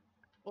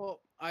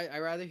 Well, I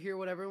rather hear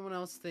what everyone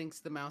else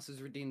thinks the mouse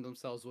has redeemed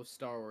themselves with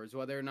Star Wars,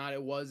 whether or not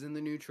it was in the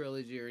new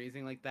trilogy or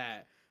anything like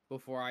that,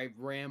 before I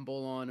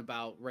ramble on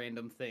about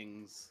random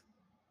things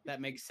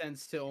that make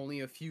sense to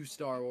only a few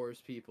Star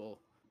Wars people.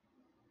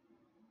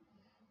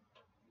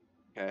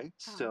 Okay, Like,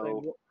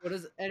 so what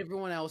does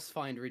everyone else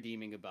find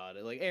redeeming about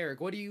it? Like,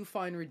 Eric, what do you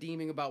find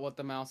redeeming about what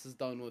the mouse has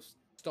done with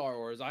Star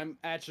Wars? I'm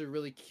actually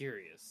really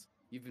curious.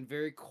 You've been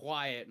very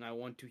quiet, and I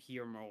want to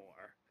hear more.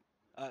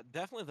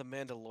 Definitely, The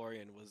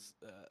Mandalorian was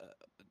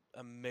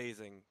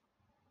amazing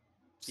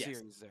Yes.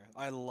 series there.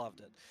 I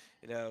loved it.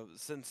 You know,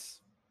 since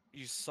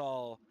you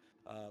saw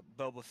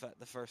Boba Fett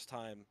the first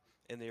time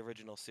in the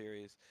original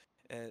series,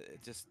 and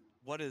it just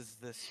what is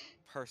this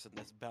person,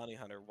 this bounty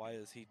hunter? Why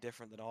is he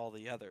different than all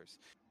the others?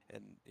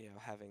 And you know,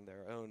 having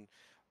their own,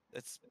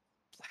 it's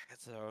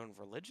it's their own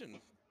religion.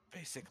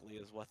 Basically,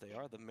 is what they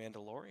are. The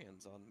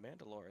Mandalorians on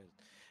Mandalorian,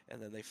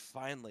 and then they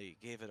finally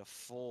gave it a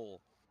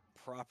full,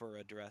 proper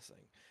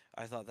addressing.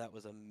 I thought that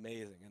was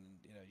amazing, and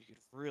you know you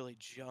could really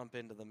jump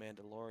into the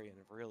Mandalorian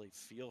and really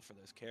feel for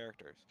those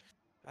characters.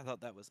 I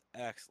thought that was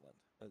excellent.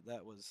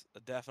 That was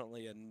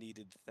definitely a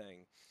needed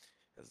thing,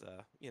 because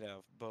you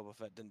know Boba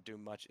Fett didn't do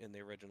much in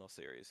the original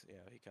series. You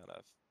know he kind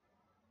of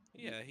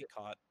he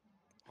caught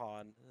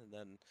Han, and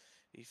then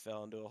he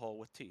fell into a hole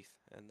with teeth,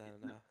 and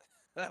then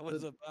that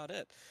was about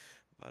it.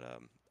 But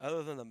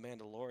other than the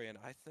Mandalorian,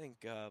 I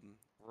think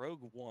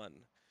Rogue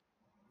One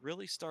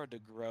really started to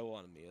grow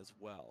on me as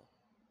well.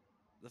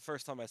 The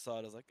first time I saw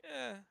it, I was like,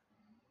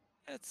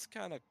 it's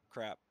kind of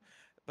crap.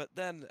 But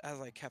then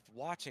as I kept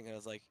watching it, I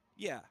was like,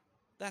 yeah,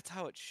 that's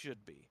how it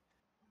should be.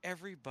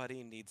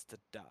 Everybody needs to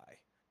die.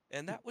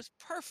 And that was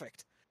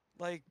perfect.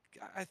 Like,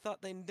 I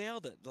thought they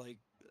nailed it. Like,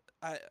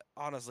 I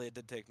honestly, it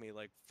did take me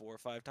like 4 or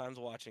 5 times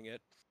watching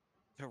it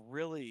to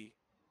really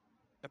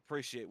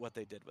appreciate what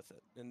they did with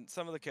it. And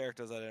some of the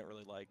characters I didn't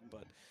really like,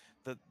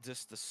 but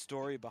just the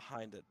story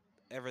behind it,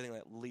 everything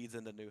that leads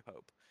into New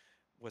Hope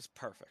was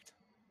perfect.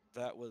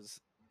 That was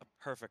a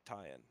perfect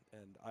tie-in,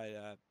 and I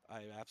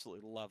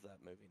absolutely love that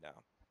movie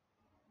now.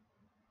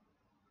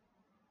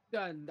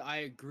 And I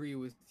agree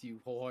with you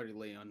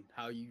wholeheartedly on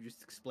how you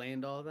just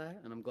explained all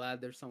that, and I'm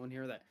glad there's someone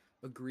here that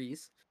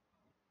agrees.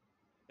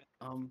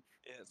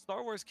 Yeah,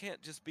 Star Wars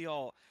can't just be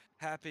all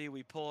happy.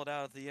 We pull it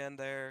out at the end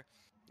there.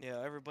 You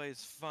know,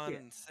 everybody's fun Yeah.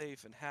 and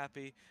safe and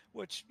happy.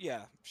 Which,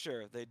 yeah,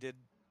 sure, they did.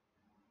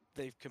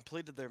 They've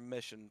completed their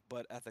mission,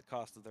 but at the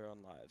cost of their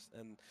own lives.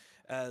 And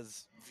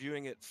as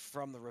viewing it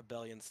from the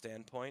rebellion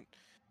standpoint,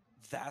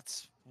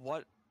 that's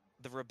what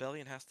the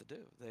rebellion has to do.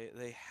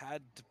 They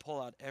had to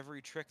pull out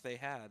every trick they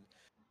have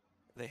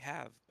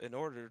in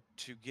order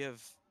to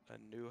give a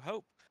new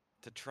hope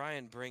to try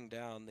and bring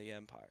down the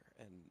empire.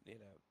 And you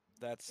know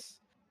that's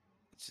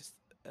it's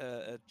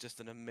just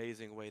an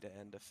amazing way to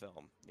end a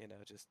film. You know,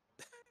 just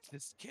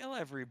just kill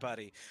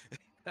everybody.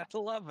 I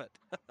love it.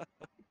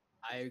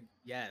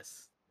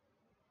 Yes.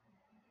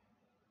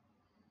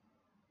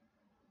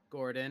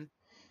 Gordon,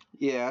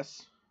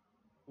 Yes.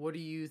 what do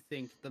you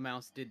think the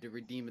mouse did to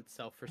redeem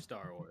itself for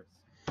Star Wars?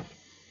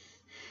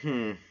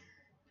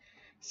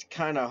 It's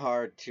kind of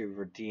hard to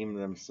redeem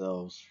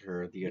themselves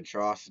for the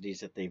atrocities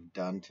that they've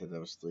done to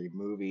those three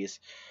movies,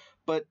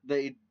 but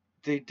they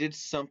did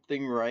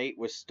something right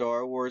with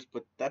Star Wars,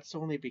 but that's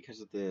only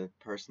because of the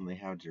person they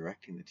have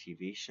directing the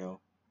TV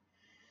show.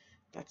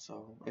 That's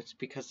all. It's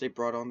because they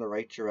brought on the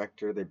right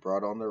director, they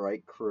brought on the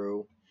right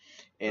crew,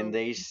 and So-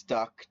 they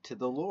stuck to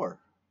the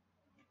lore.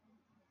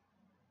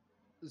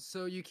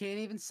 So you can't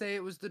even say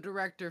it was the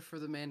director for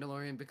The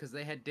Mandalorian because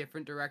they had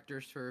different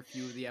directors for a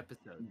few of the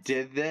episodes.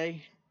 Did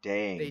they?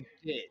 Dang. They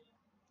did.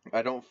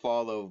 I don't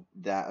follow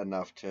that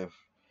enough to.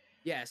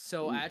 Yeah,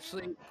 so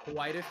actually,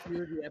 quite a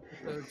few of the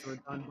episodes were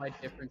done by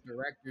different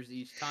directors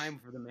each time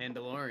for The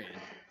Mandalorian.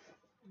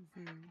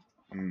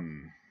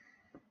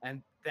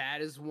 And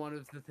that is one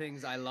of the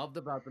things I loved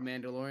about The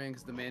Mandalorian,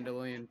 because The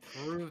Mandalorian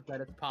proved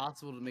that it's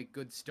possible to make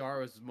good Star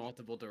Wars with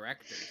multiple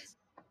directors.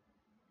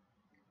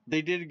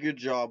 They did a good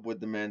job with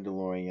The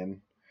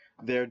Mandalorian.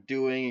 They're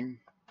doing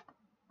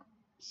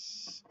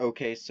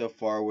okay so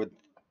far with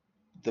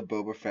the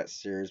Boba Fett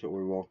series, but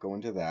we won't go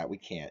into that. We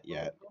can't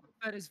yet.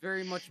 Boba Fett is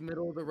very much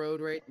middle of the road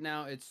right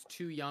now. It's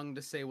too young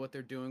to say what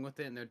they're doing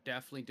with it, and they're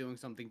definitely doing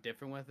something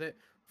different with it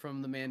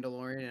from The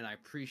Mandalorian, and I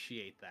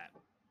appreciate that.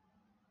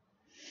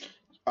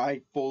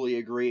 I fully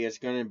agree. It's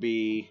gonna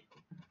be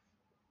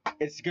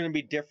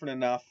different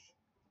enough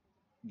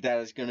that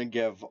it's gonna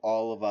give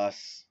all of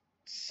us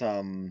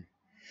some.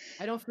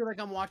 I don't feel like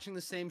I'm watching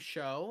the same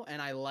show,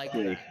 and I like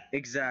that.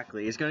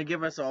 Exactly. It's gonna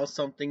give us all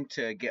something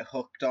to get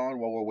hooked on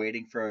while we're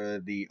waiting for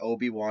the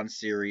Obi-Wan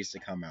series to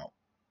come out.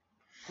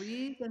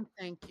 Please and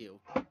thank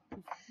you.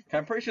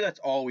 I'm pretty sure that's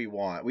all we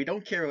want. We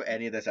don't care about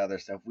any of this other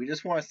stuff. We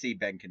just want to see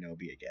Ben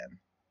Kenobi again.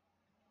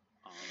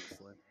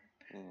 Honestly.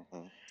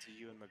 See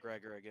Ewan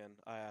McGregor again.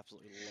 I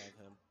absolutely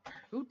love him.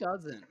 Who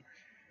doesn't?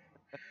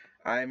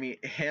 I mean,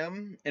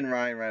 him and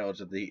Ryan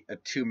Reynolds are the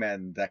two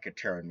men that could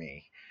turn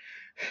me.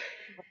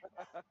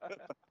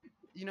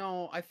 You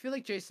know, I feel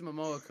like Jason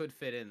Momoa could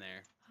fit in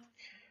there.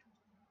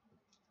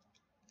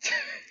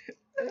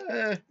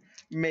 uh,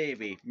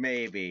 maybe.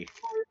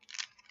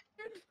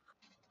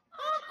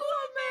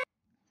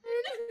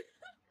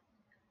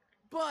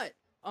 But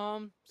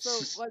so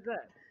like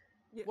that.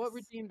 Yes. What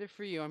redeemed it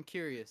for you? I'm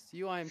curious.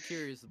 I am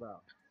curious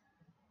about.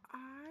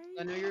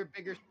 I know I you're a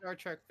bigger Star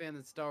Trek fan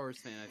than Star Wars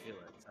fan. I feel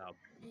like so.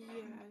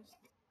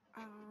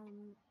 yes.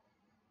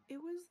 It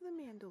was The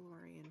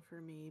Mandalorian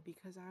for me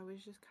because I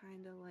was just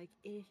kind of like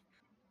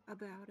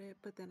about it,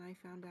 but then I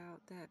found out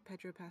that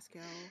Pedro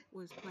Pascal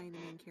was playing the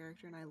main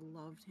character and I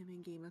loved him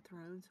in Game of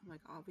Thrones. I'm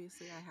like,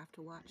 obviously I have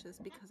to watch this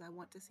because I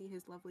want to see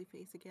his lovely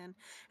face again.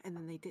 And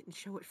then they didn't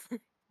show it for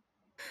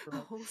a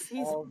whole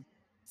season. All of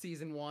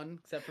season 1,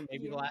 except for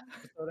maybe the last Yeah.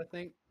 episode, I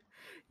think.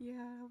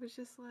 Yeah, I was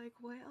just like,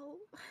 well,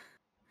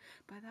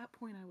 by that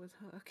point I was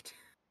hooked.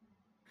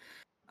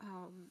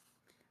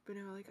 But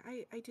no, like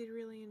I did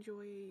really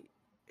enjoy it.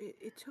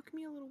 It took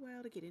me a little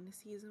while to get into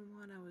season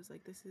 1. I was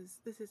like, this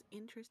is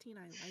interesting.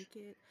 I like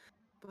it,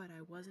 but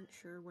I wasn't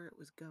sure where it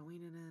was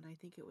going. And then I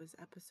think it was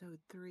episode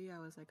 3. I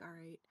was like, all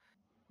right,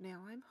 now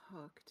I'm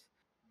hooked.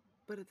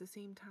 But at the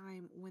same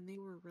time, when they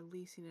were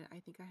releasing it,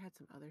 I think I had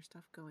some other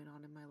stuff going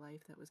on in my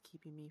life that was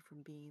keeping me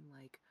from being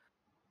like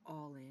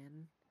all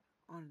in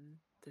on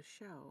the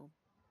show.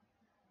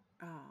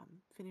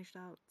 Finished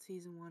out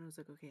season 1. I was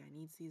like, okay, I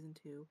need season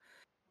 2.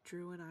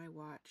 Drew and I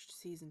watched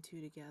season 2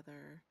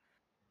 together.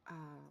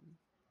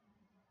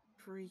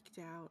 Freaked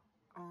out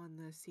on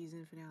the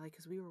season finale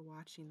because we were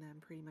watching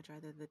them pretty much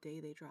either the day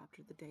they dropped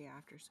or the day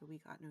after, so we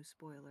got no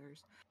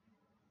spoilers.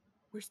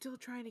 We're still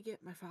trying to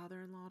get my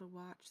father-in-law to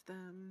watch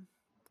them.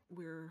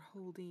 We're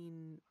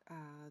holding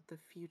the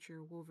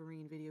future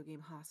Wolverine video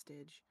game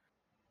hostage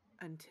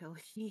until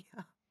he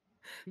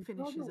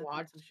finishes up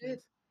with some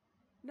shows.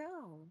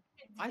 No.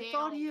 I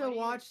thought he had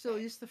watched at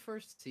least the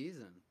first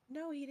season.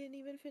 No, he didn't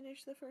even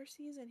finish the first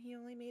season. He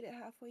only made it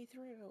halfway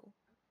through.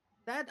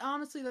 That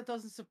honestly, that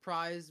doesn't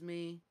surprise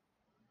me.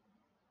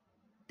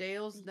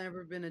 Dale's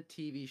never been a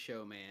TV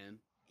show man.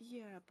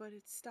 Yeah, but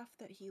it's stuff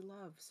that he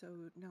loves. So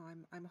no,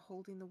 I'm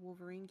holding the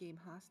Wolverine game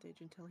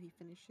hostage until he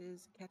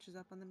catches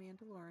up on The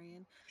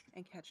Mandalorian,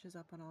 and catches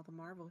up on all the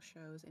Marvel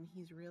shows. And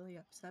he's really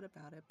upset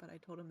about it. But I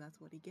told him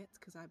that's what he gets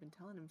because I've been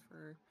telling him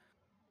for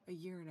a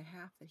year and a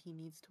half that he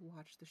needs to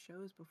watch the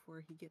shows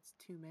before he gets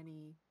too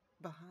many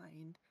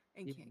behind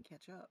and can't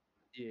catch up.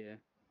 Yeah.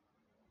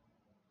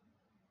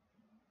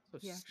 So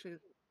he actually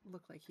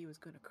looked like he was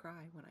going to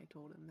cry when I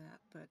told him that.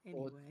 But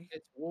anyway. Well,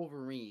 it's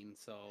Wolverine,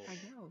 so... I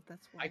know,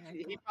 that's why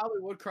he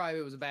probably would cry if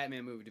it was a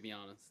Batman movie, to be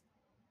honest.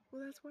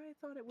 Well, that's why I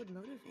thought it would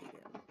motivate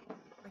him.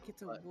 Like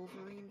it's a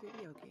Wolverine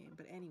video game,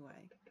 but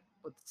anyway.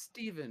 But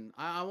Steven,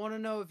 I want to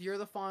know if you're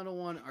the final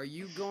one, are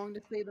you going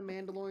to say The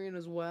Mandalorian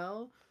as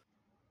well?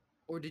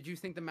 Or did you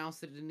think the mouse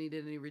didn't need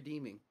any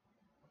redeeming?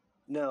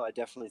 No, I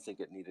definitely think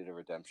it needed a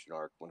redemption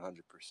arc,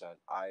 100%.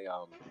 I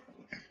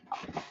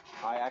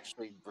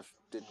actually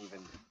didn't even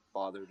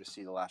bother to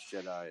see The Last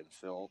Jedi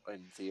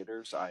in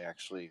theaters. I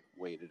actually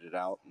waited it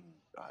out and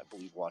I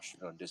believe watched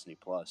it on Disney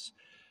Plus,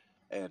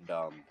 and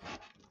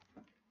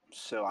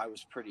so I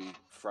was pretty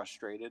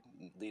frustrated,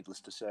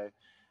 needless to say.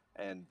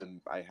 And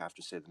I have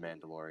to say, The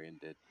Mandalorian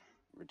did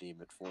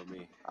redeem it for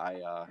me.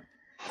 I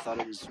thought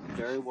it was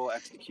very well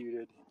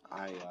executed.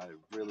 I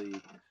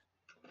really,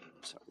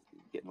 sorry,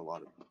 getting a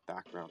lot of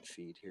background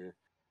feed here.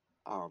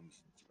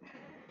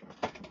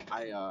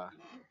 I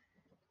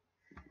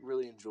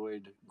really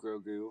enjoyed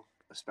Grogu,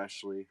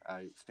 especially.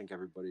 I think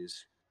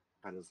everybody's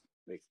kind of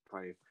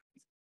probably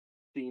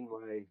seen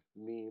my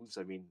memes.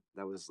 I mean,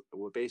 that was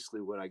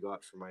basically what I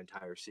got for my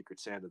entire Secret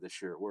Santa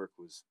this year at work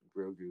was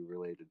Grogu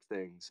related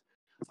things.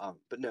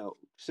 But no,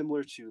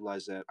 similar to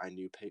Lizette, I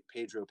knew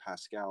Pedro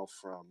Pascal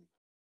from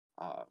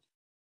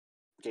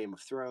Game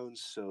of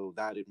Thrones, so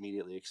that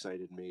immediately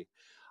excited me.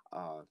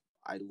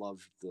 I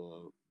loved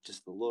the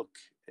look.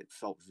 It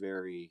felt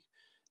very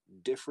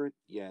different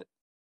yet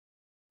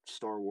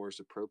Star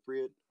Wars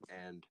appropriate,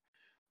 and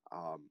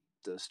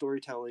the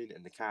storytelling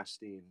and the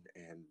casting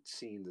and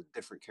seeing the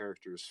different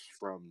characters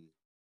from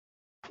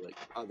like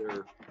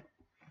other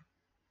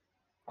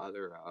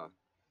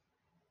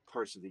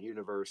parts of the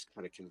universe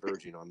kind of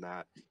converging on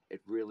that,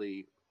 it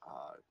really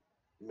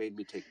made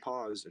me take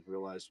pause and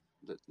realize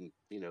that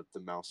the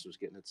mouse was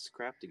getting its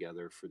crap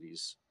together for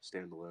these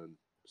standalone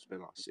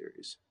spin-off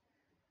series.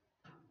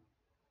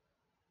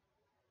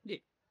 Yeah.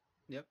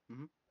 Yep.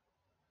 Mm-hmm.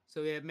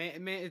 So yeah,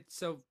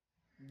 so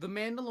The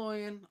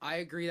Mandalorian, I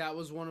agree, that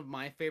was one of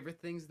my favorite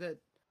things that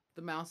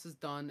the mouse has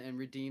done and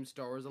redeemed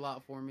Star Wars a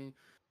lot for me,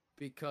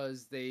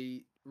 because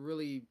they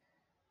really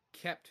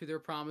kept to their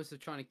promise of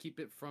trying to keep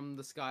it from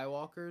the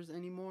Skywalkers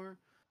anymore.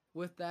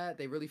 With that,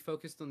 they really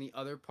focused on the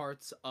other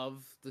parts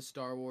of the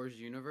Star Wars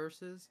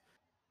universes.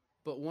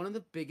 But one of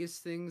the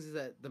biggest things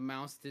that the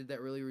mouse did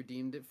that really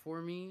redeemed it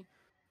for me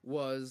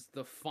was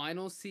the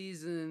final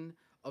season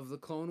of the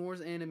Clone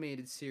Wars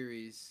animated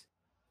series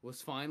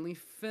was finally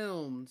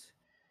filmed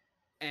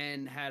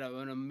and had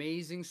an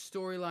amazing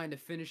storyline to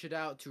finish it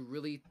out to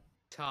really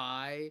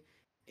tie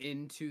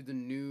into the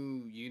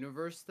new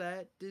universe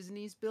that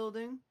Disney's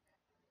building.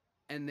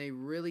 And they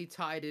really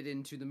tied it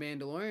into The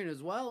Mandalorian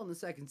as well in the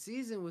second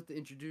season with the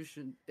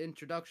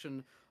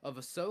introduction of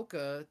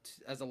Ahsoka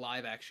as a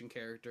live action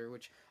character,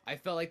 which I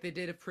felt like they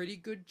did a pretty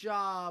good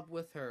job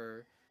with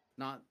her.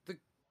 Not the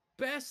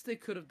best they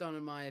could have done,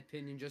 in my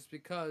opinion, just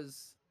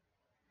because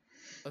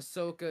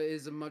Ahsoka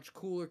is a much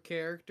cooler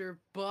character,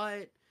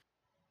 but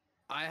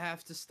I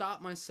have to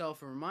stop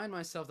myself and remind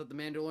myself that The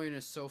Mandalorian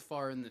is so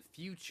far in the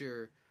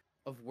future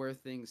of where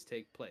things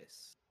take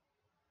place.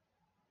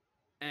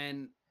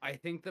 And I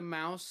think the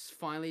mouse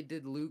finally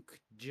did Luke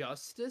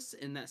justice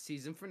in that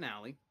season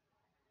finale.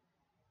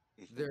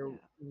 There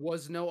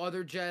was no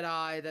other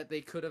Jedi that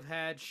they could have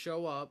had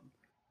show up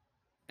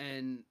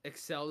and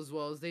excel as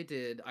well as they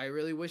did. I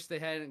really wish they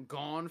hadn't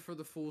gone for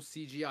the full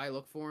CGI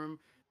look for him.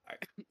 I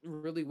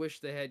really wish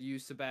they had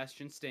used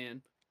Sebastian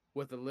Stan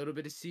with a little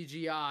bit of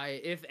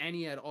CGI, if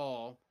any at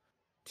all,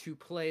 to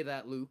play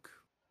that Luke.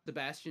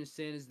 Sebastian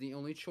Stan is the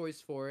only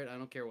choice for it. I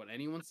don't care what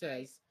anyone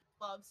says.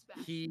 Love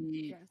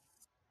Sebastian.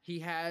 He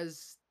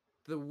has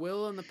the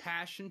will and the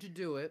passion to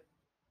do it,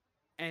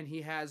 and he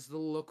has the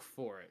look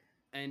for it.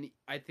 And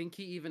I think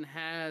he even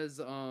has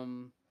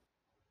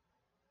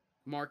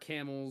Mark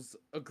Hamill's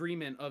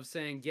agreement of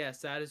saying,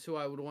 yes, that is who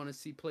I would want to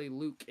see play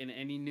Luke in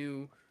any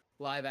new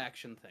live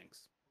action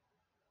things.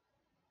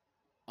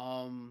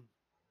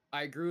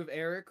 I agree with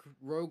Eric.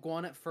 Rogue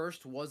One at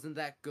first wasn't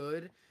that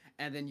good,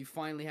 and then you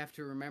finally have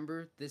to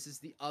remember this is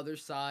the other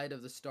side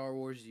of the Star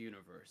Wars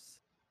universe.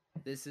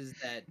 This is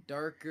that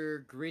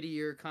darker,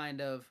 grittier kind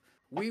of,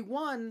 we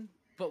won,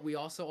 but we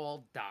also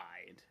all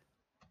died.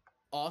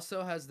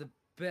 Also has the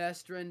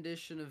best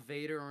rendition of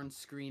Vader on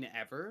screen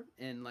ever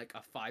in like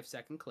a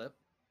 5-second clip.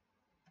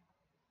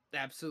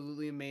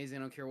 Absolutely amazing.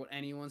 I don't care what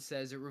anyone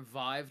says. It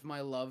revived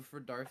my love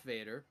for Darth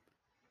Vader.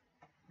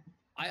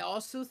 I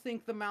also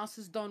think the mouse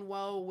has done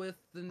well with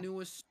the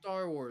newest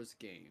Star Wars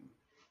game.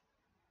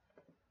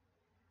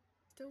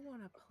 Still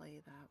want to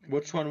play that.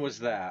 Which one was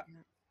that?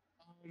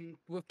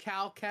 With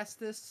Cal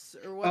Kestis,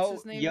 or what's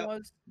his name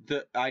was?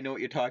 I know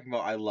what you're talking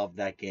about. I love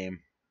that game.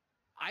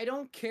 I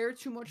don't care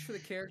too much for the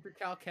character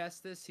Cal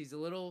Kestis. He's a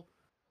little...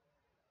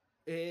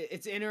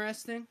 It's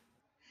interesting.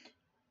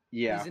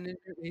 Yeah.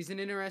 He's an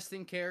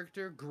interesting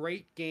character.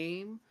 Great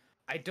game.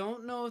 I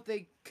don't know if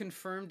they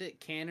confirmed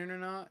it canon or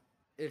not.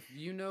 If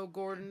you know,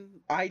 Gordon.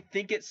 I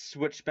think it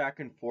switched back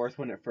and forth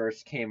when it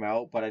first came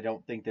out, but I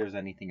don't think there's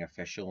anything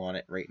official on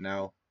it right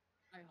now.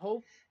 I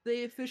hope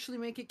they officially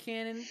make it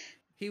canon.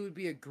 He would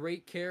be a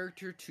great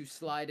character to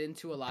slide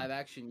into a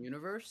live-action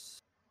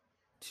universe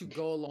to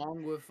go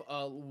along with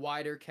a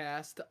wider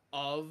cast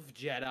of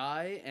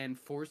Jedi and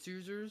Force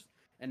users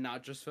and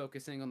not just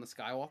focusing on the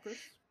Skywalkers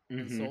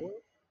and Solo.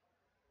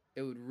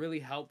 It would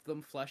really help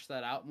them flesh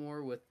that out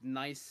more with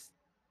nice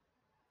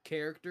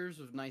characters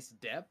with nice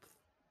depth.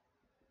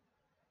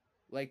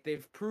 Like,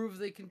 they've proved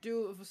they can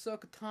do it with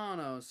Ahsoka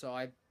Tano, so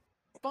I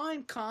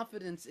find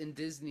confidence in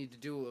Disney to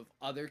do it with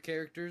other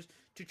characters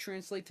to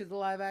translate to the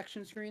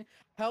live-action screen.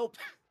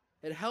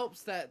 It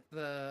helps that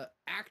the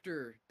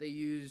actor they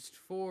used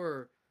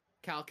for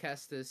Cal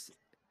Kestis,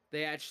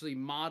 they actually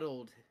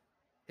modeled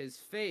his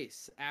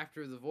face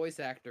after the voice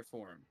actor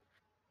for him.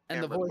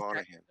 And Cameron the voice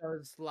Monaghan. actor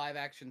does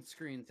live-action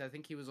screens. I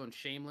think he was on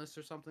Shameless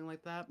or something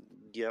like that.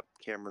 Yep,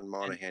 Cameron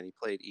Monaghan. He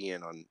played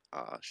Ian on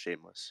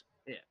Shameless.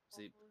 Yeah,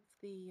 see,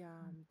 The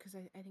because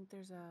I think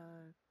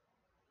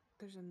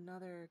there's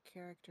another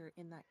character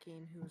in that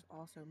game who was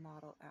also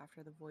modeled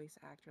after the voice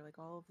actor. Like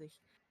all of the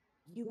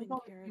human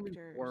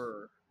characters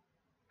were.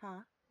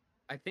 Huh?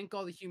 I think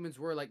all the humans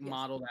were like Yes.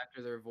 modeled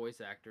after their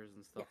voice actors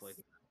and stuff like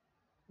Yes.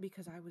 that.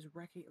 Because I was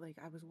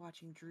I was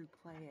watching Drew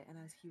play it, and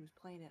as he was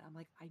playing it, I'm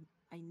like,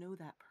 I know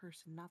that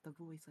person, not the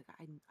voice. Like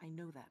I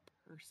know that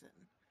person.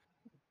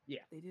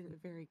 Yeah. They did a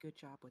very good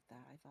job with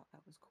that. I thought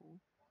that was cool.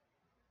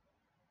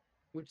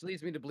 Which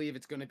leads me to believe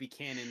it's going to be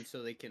canon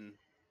so they can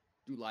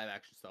do live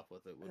action stuff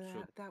with it. Which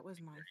That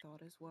was my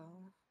thought as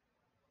well.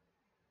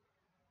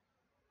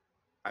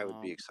 I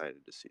would be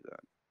excited to see that.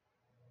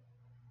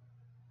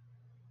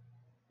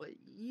 But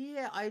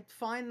yeah, I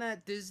find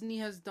that Disney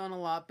has done a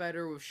lot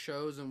better with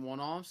shows and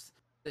one-offs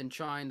than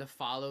trying to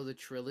follow the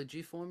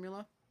trilogy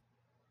formula,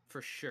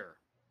 for sure.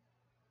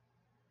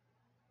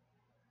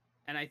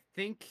 And I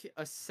think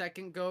a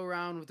second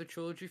go-around with the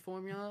trilogy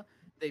formula,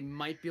 they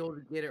might be able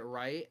to get it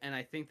right, and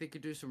I think they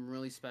could do some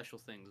really special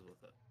things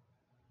with it.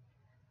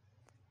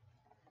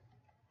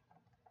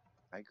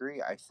 I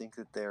agree. I think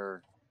that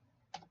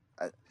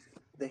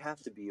they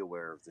have to be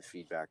aware of the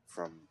feedback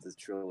from the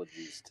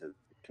trilogies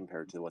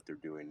compared to what they're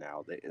doing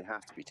now. They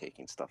have to be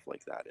taking stuff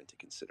like that into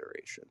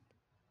consideration.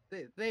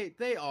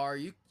 They are.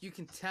 You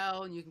can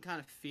tell and you can kind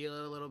of feel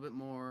it a little bit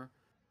more.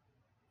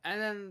 And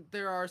then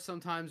there are some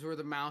times where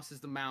the mouse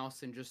is the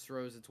mouse and just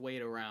throws its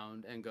weight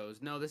around and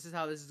goes, no, this is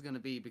how this is going to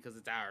be because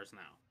it's ours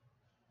now.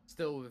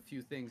 Still with a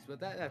few things,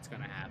 but that's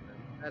going to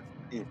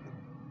happen.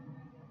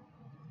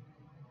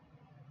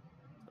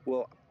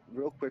 Well,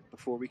 real quick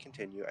before we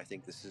continue, I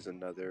think this is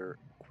another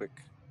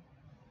quick.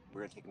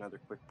 We're going to take another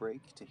quick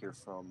break to hear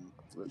from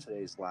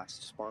today's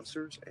last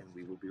sponsors, and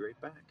we will be right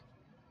back.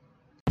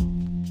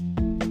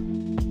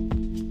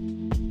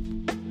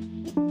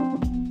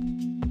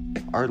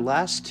 Our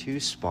last two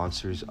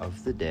sponsors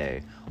of the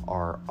day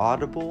are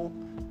Audible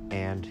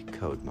and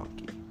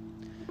CodeMonkey.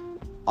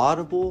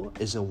 Audible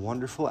is a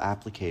wonderful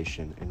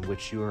application in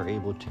which you are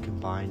able to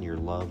combine your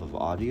love of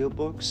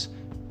audiobooks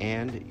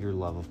and your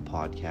love of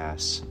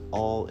podcasts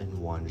all in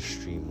one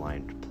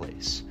streamlined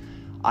place.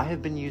 I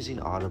have been using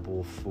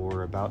Audible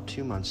for about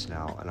 2 months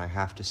now, and I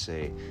have to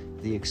say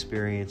the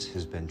experience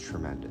has been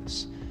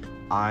tremendous.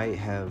 I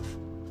have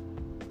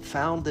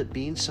found that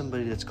being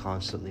somebody that's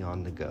constantly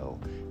on the go,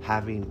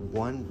 having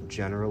one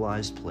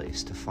generalized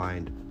place to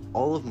find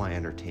all of my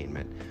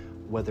entertainment,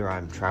 whether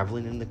I'm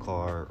traveling in the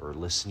car or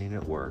listening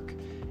at work,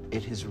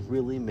 it has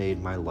really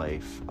made my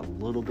life a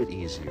little bit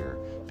easier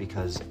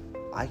because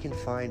I can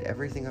find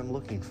everything I'm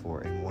looking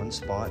for in one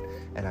spot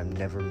and I'm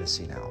never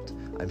missing out.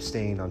 I'm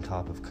staying on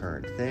top of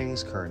current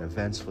things, current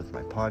events with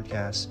my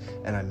podcasts,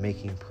 and I'm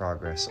making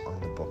progress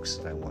on the books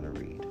that I want to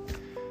read.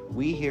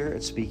 We here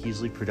at Speak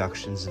Easily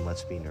Productions and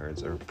Let's Be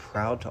Nerds are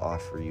proud to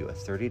offer you a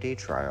 30-day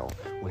trial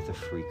with a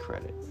free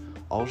credit.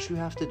 All you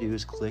have to do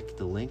is click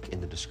the link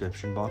in the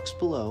description box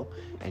below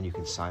and you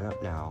can sign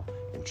up now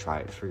and try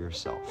it for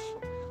yourself.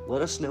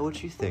 Let us know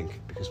what you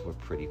think because we're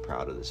pretty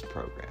proud of this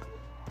program.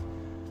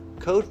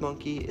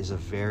 CodeMonkey is a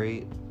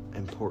very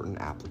important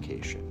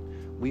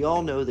application. We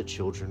all know that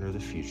children are the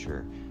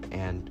future,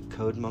 and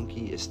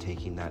CodeMonkey is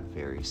taking that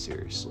very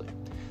seriously.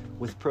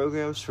 With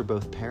programs for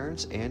both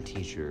parents and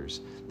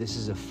teachers, this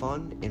is a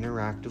fun,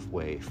 interactive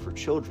way for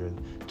children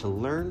to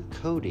learn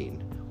coding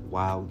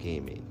while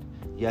gaming.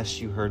 Yes,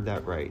 you heard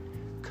that right,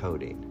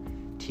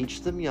 coding.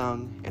 Teach them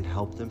young and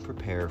help them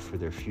prepare for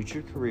their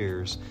future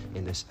careers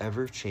in this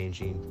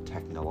ever-changing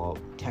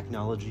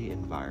technology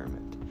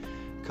environment.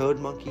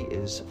 CodeMonkey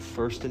is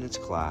first in its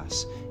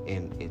class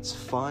in its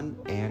fun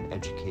and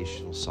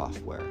educational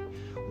software.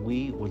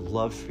 We would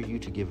love for you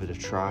to give it a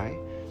try.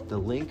 The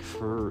link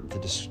for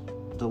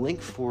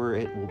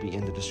it will be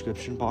in the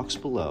description box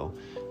below,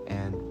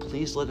 and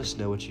please let us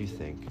know what you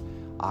think.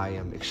 I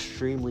am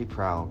extremely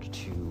proud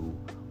to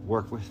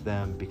work with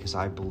them because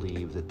I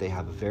believe that they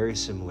have a very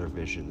similar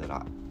vision that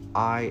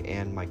I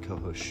and my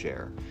co-host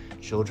share.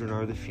 Children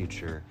are the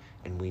future,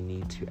 and we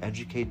need to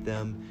educate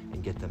them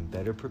and get them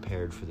better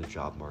prepared for the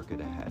job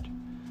market ahead.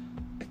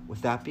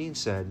 With that being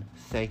said,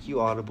 thank you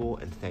Audible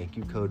and thank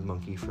you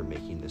CodeMonkey for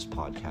making this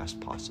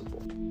podcast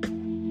possible.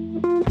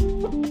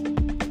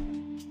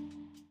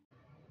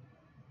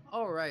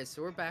 All right,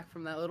 so we're back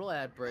from that little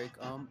ad break.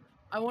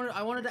 I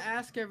wanted to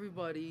ask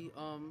everybody,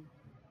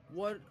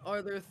 what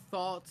are their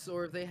thoughts,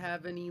 or if they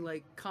have any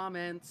like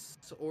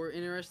comments or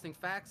interesting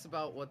facts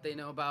about what they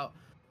know about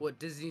what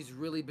Disney's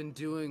really been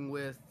doing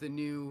with the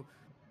new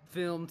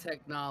film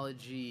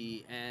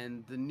technology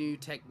and the new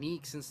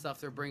techniques and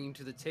stuff they're bringing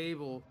to the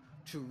table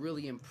to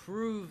really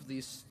improve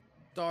these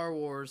Star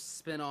Wars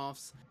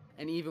spin-offs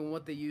and even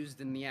what they used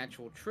in the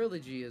actual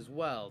trilogy as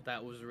well.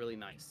 That was really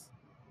nice.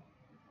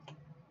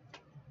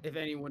 If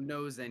anyone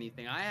knows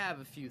anything, I have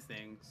a few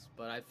things,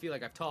 but I feel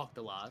like I've talked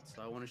a lot,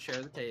 so I want to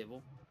share the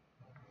table.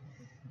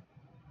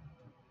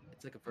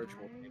 It's like a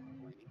virtual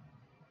table.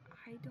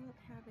 I don't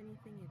have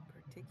anything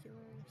in particular,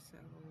 so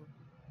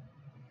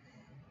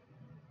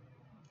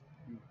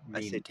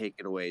I say take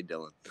it away,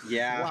 Dylan.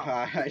 Yeah,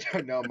 Wow. I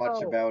don't know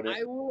much about it.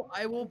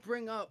 I will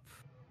bring up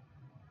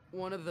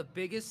one of the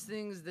biggest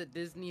things that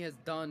Disney has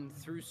done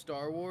through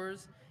Star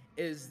Wars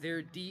is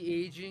their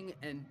de-aging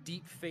and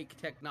deep fake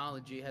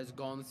technology has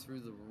gone through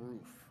the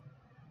roof.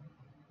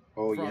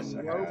 Oh, From yes,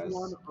 it Rogue has.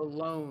 One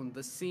alone,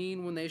 the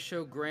scene when they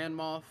show Grand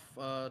Moff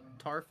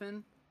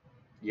Tarfin,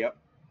 Yep.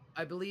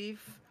 I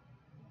believe,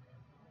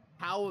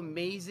 how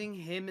amazing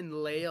him and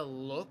Leia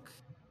look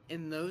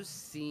in those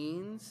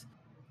scenes.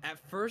 At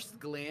first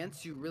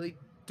glance, you really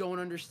don't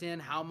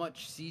understand how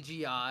much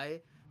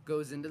CGI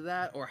goes into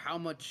that, or how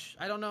much.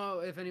 I don't know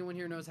if anyone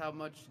here knows how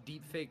much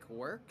deepfake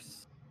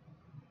works.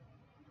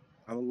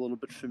 I'm a little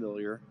bit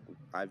familiar.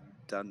 I've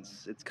done.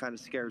 It kind of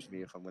scares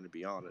me if I'm going to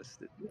be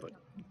honest. But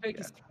Deepfake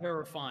is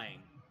terrifying.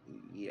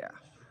 yeah,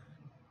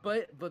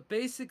 But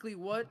basically,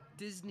 what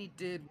Disney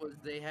did was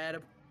they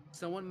had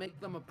someone make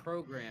them a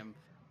program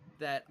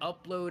that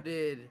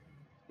uploaded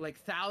like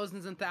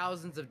thousands and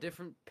thousands of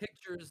different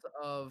pictures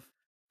of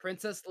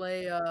Princess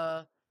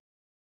Leia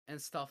and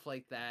stuff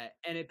like that,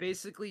 and it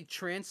basically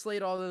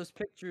translate all those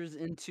pictures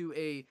into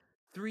a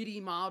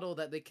 3D model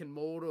that they can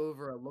mold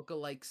over a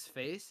lookalike's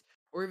face,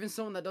 or even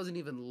someone that doesn't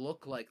even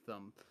look like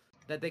them,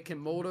 that they can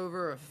mold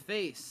over a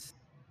face.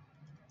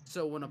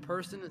 So when a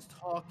person is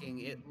talking,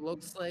 it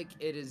looks like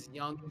it is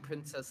young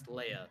Princess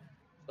Leia.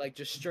 Like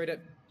just straight up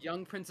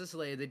young Princess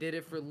Leia. They did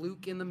it for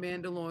Luke in The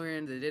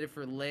Mandalorian, they did it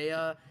for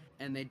Leia,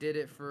 and they did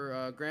it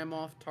for Grand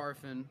Moff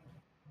Tarfin.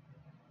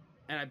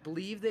 And I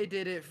believe they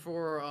did it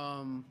for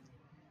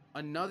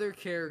another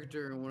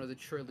character in one of the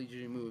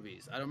trilogy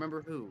movies. I don't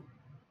remember who.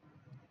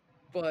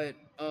 But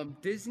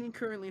Disney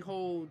currently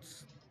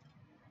holds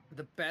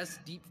the best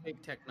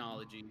deepfake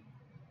technology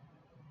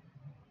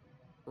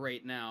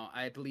right now,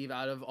 I believe,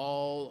 out of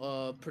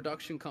all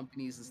production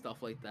companies and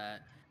stuff like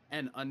that.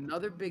 And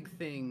another big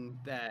thing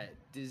that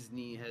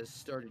Disney has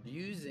started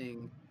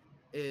using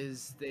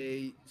is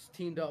they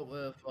teamed up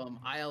with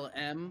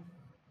ILM,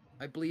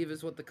 I believe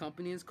is what the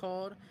company is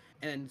called.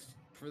 And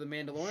for The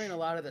Mandalorian, a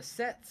lot of the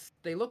sets,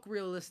 they look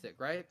realistic,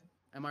 right?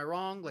 Am I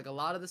wrong? Like, a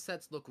lot of the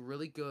sets look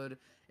really good.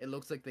 It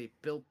looks like they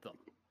built them,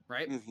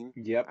 right? Mm-hmm.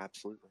 Yep.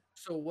 Absolutely.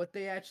 So what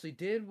they actually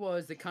did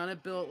was they kind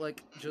of built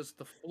like just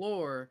the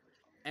floor,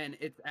 and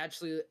it's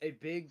actually a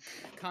big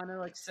kind of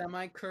like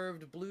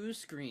semi-curved blue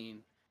screen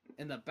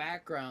in the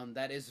background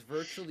that is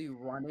virtually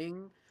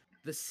running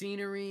the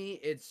scenery.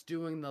 It's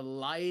doing the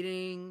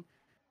lighting,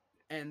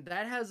 and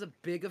that has a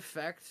big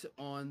effect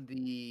on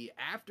the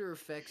After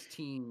Effects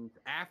teams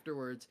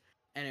afterwards,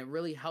 and it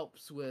really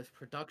helps with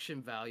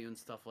production value and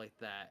stuff like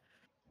that.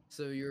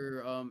 So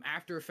your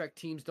After Effect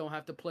teams don't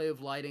have to play with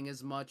lighting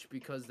as much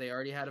because they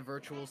already had a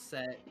virtual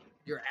set.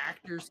 Your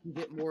actors can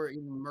get more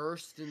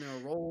immersed in their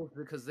roles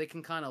because they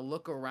can kind of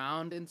look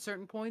around in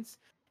certain points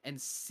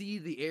and see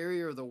the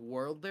area or the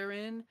world they're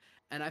in.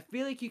 And I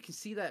feel like you can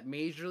see that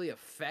majorly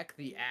affect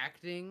the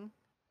acting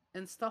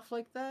and stuff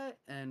like that.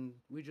 And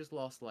we just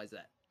lost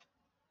Lizette.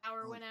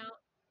 Power went out.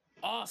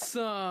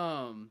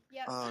 Awesome.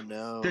 Yep. Oh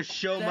no. The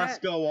show That-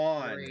 must go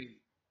on. Great.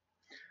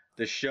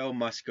 The show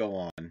must go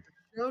on.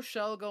 Show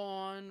shall go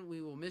on.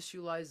 We will miss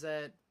you,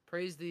 Lizette.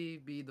 Praise thee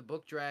be the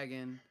book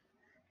dragon.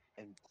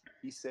 And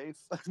be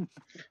safe.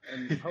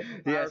 And hope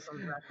the power Yes.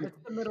 comes back. It's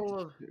the middle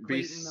of Be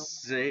Clayton, Illinois.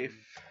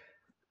 safe.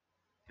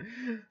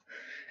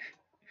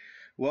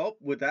 Well,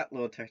 with that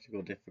little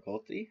technical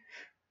difficulty,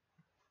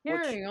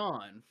 Carrying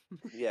on.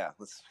 Yeah.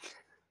 Let's.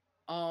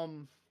 I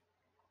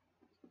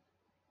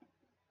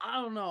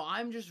don't know.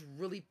 I'm just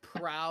really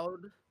proud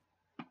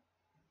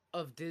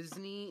of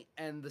Disney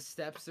and the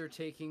steps they're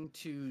taking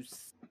to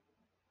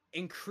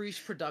increase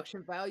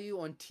production value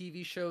on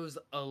TV shows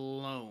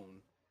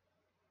alone.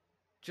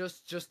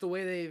 Just the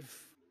way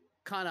they've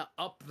kind of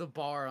upped the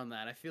bar on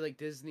that. I feel like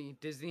Disney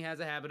has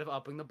a habit of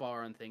upping the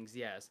bar on things,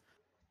 yes.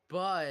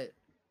 But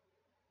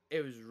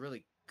it was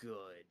really good.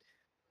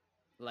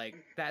 Like,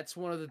 that's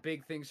one of the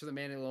big things for The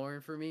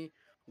Mandalorian for me,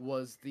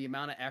 was the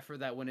amount of effort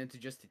that went into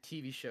just the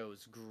TV show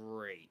is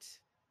great.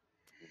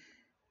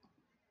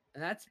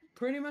 And that's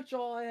pretty much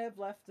all I have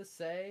left to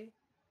say.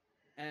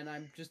 And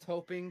I'm just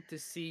hoping to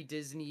see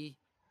Disney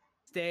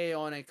stay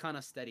on a kind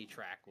of steady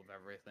track with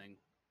everything.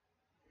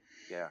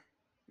 Yeah.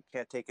 You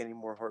can't take any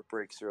more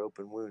heartbreaks or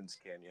open wounds,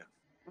 can you?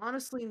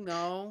 Honestly,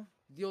 no.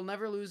 You'll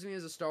never lose me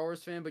as a Star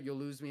Wars fan, but you'll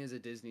lose me as a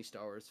Disney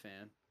Star Wars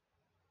fan.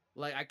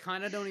 Like, I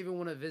kind of don't even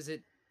want to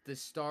visit the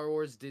Star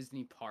Wars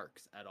Disney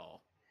parks at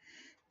all.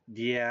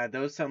 yeah,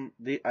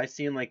 I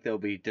seem like they'll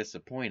be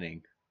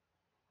disappointing.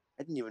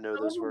 I didn't even know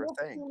those were a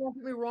thing. Don't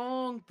get me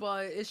wrong,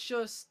 but it's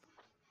just,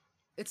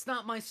 it's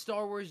not my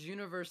Star Wars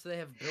universe they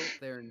have built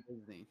there in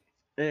Disney.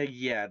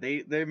 Yeah,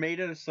 they made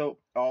it so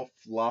all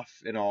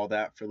fluff and all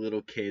that for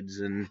little kids,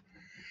 and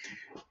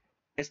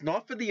it's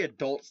not for the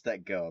adults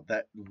that go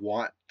that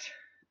want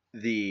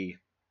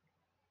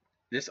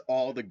just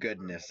all the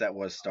goodness that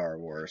was Star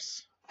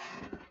Wars.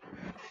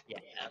 Yeah.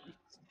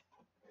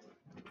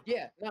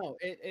 Yeah, no,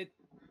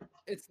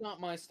 it's not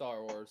my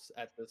Star Wars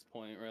at this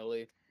point,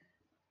 really.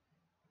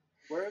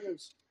 Where are the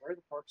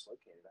parks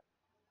located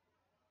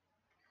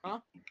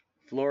at?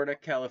 Florida,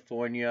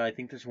 California. I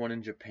think there's one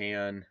in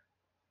Japan.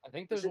 I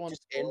think Is there's it one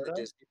just in in the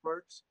Florida. Disney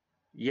parks?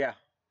 Yeah.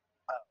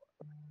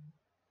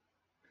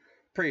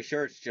 Pretty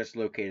sure it's just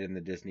located in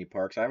the Disney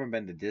parks. I haven't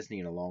been to Disney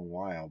in a long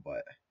while,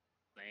 but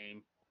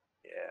Same.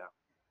 Yeah.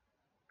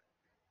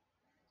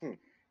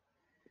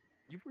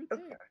 You were there.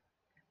 Okay.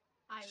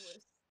 I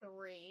was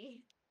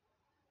 3.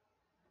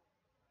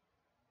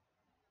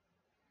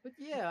 But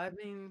yeah, I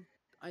mean,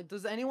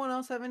 does anyone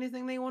else have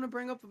anything they want to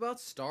bring up about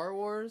Star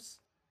Wars?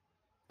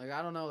 Like,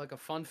 I don't know, like a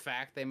fun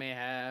fact they may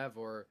have,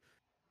 or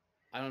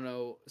I don't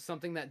know,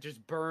 something that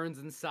just burns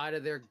inside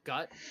of their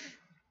gut.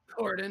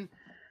 Gordon.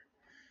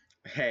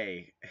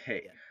 hey. Yeah.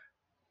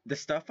 The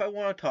stuff I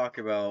want to talk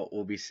about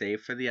will be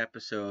saved for the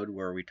episode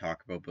where we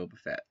talk about Boba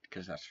Fett,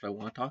 because that's what I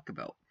want to talk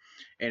about.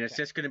 And it's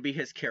just going to be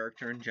his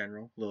character in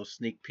general. A little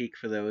sneak peek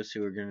for those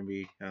who are going to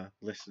be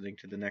listening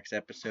to the next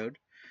episode.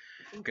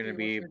 Going to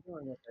be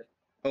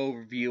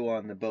overview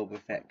on the Boba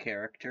Fett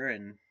character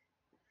and,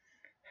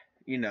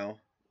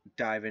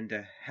 dive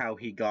into how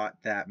he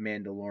got that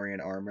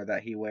Mandalorian armor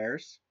that he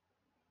wears.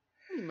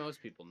 I mean,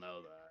 most people know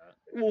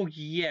that. Well,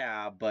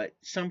 yeah, but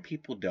some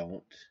people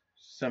don't.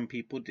 Some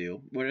people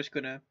do. We're just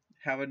going to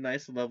have a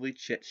nice, lovely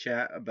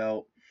chit-chat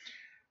about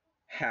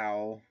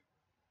how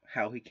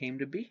he came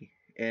to be.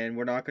 And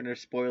we're not going to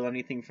spoil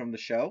anything from the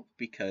show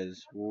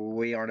because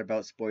we aren't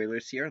about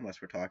spoilers here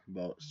unless we're talking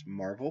about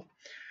Marvel.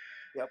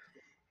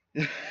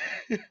 Yep.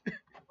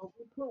 We'll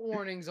put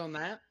warnings on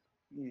that.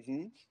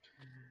 Mm-hmm.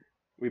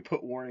 We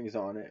put warnings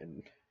on it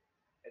and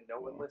No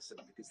one listened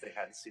because they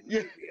hadn't seen the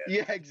yeah, movie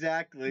yet. yeah,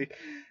 exactly.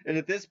 And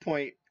at this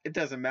point, it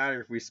doesn't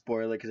matter if we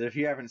spoil it because if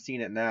you haven't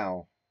seen it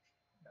now,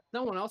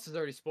 Someone else has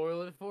already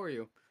spoiled it for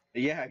you.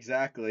 Yeah,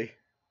 exactly.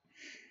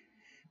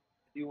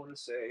 Do you want to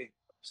say,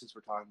 since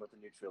we're talking about the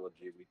new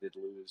trilogy, we did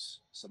lose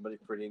somebody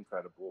pretty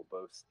incredible,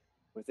 both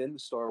within the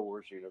Star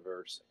Wars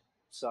universe and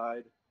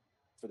outside.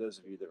 For those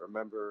of you that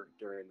remember,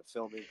 during the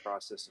filming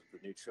process of the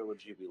new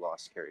trilogy, we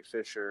lost Carrie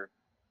Fisher.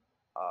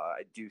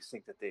 I do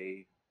think that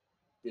they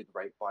did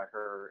right by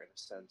her in a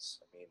sense.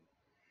 I mean,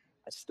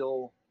 I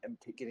still am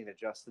getting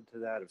adjusted to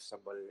that. If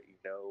somebody that you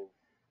know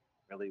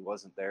really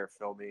wasn't there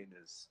filming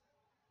is,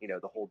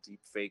 the whole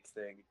deep fake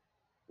thing,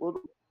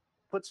 well,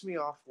 puts me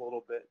off a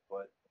little bit.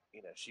 But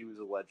she was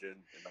a legend,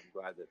 and I'm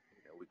glad that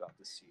we got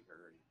to see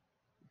her.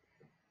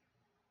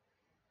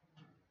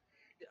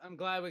 I'm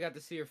glad we got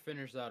to see her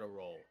finish out a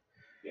role.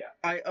 Yeah,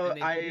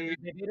 They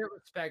did it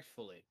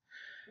respectfully.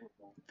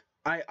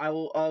 I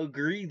will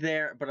agree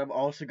there, but I'm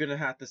also gonna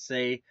have to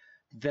say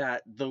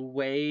that the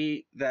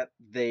way that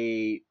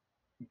they,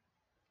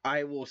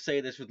 I will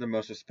say this with the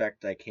most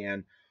respect I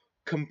can,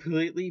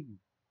 completely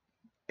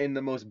in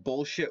the most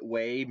bullshit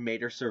way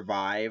made her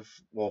survive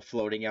while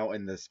floating out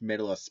in this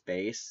middle of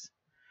space.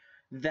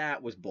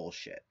 That was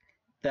bullshit.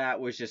 That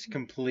was just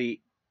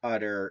complete,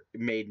 utter,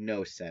 made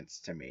no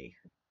sense to me.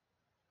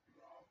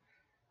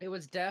 It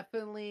was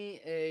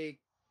definitely a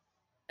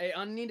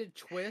unneeded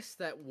twist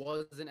that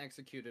wasn't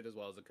executed as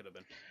well as it could have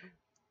been.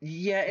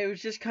 Yeah, it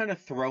was just kind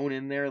of thrown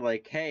in there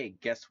like, hey,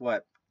 guess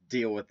what?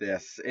 Deal with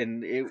this.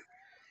 And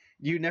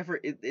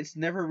it's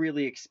never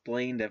really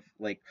explained if,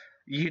 like,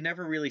 you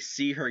never really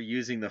see her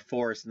using the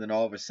Force, and then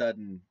all of a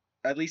sudden,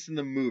 at least in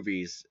the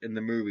movies,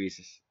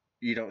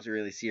 you don't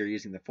really see her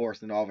using the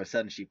Force, and all of a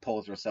sudden she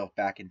pulls herself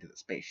back into the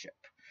spaceship.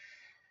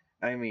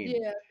 I mean...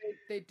 Yeah,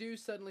 they do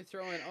suddenly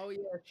throw in, oh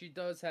yeah, she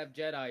does have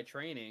Jedi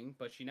training,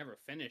 but she never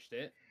finished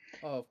it.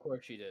 Oh, of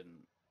course she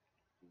didn't.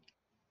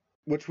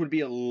 Which would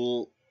be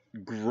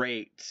a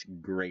great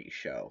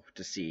show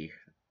to see.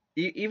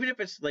 Even if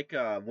it's like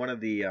one of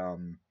the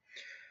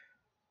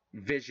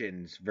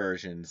Visions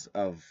versions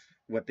of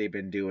what they've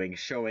been doing,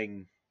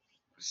 showing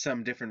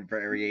some different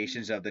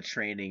variations of the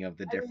training of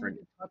the different...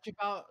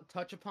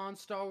 touch upon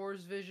Star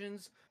Wars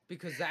Visions,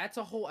 because that's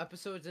a whole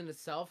episode in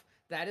itself.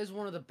 That is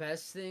one of the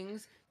best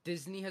things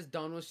Disney has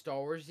done with Star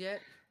Wars yet,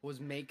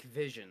 was make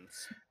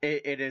Visions.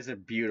 It is a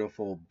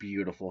beautiful,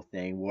 beautiful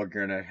thing. We're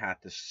gonna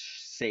have to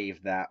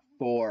save that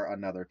for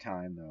another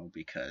time, though,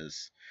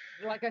 because,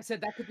 like I said,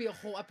 that could be a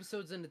whole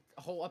episode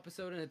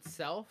in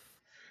itself,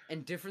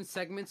 and different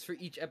segments for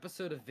each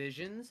episode of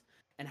Visions,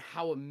 and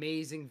how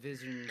amazing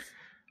Visions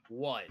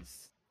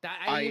was.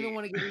 I didn't even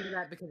want to get into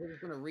that because it was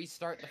going to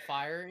restart the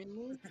fire in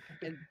me.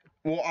 And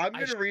well, I'm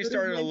going to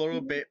restart it a little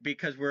bit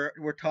because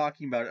we're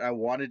talking about it.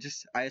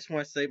 I just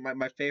want to say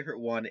my favorite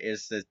one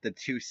is the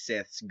two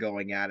Siths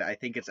going at it. I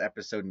think it's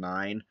episode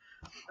 9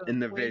 in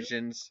the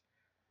Visions.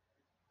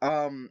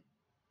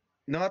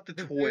 Not the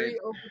twin. Very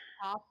over the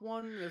top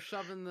one. They're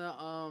shoving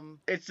the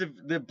It's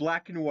the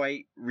black and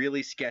white,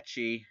 really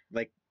sketchy,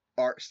 like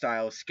art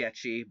style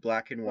sketchy,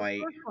 black and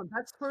white.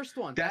 That's the first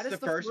one. That's the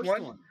first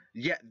one.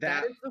 Yeah,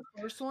 that is the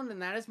first one,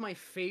 and that is my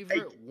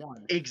favorite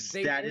one.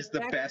 That is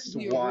the best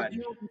the one.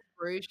 Original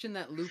inspiration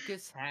that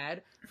Lucas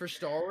had for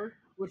Star Wars,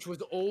 which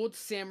was old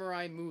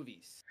samurai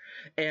movies.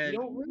 And you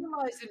don't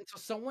realize it until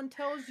someone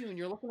tells you, and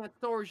you're looking at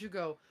Star Wars, you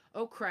go,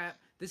 "Oh crap!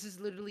 This is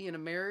literally an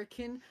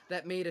American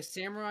that made a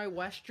samurai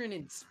western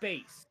in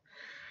space."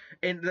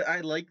 And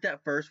I like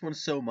that first one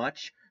so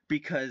much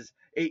because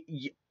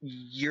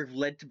you're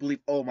led to believe,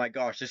 oh my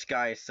gosh, this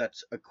guy is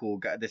such a cool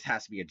guy. This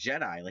has to be a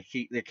Jedi. Like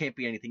there can't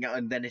be anything else.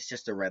 And then it's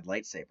just a red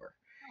lightsaber.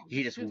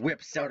 He just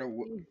whips out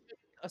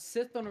a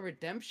Sith on a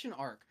redemption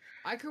arc.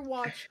 I could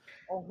watch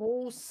a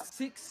whole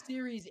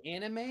 6-series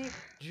anime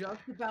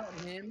just about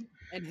him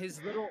and his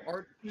little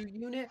R2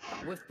 unit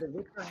with the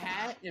wicker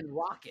hat and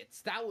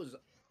rockets. That was...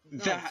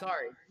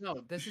 sorry.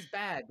 No, this is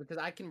bad because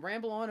I can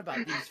ramble on about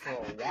these for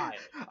a while.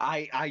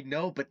 I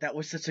know, but that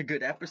was such a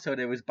good episode.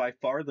 It was by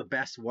far the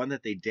best one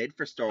that they did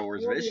for Star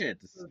Wars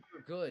Visions. Were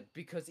good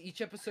because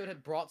each episode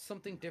had brought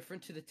something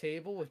different to the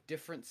table with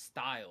different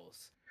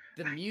styles.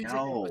 The music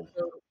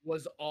episode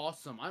was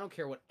awesome. I don't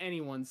care what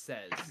anyone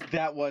says.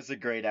 That was a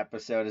great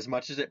episode. As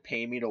much as it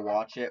pained me to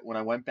watch it, when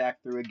I went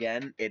back through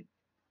again,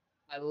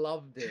 I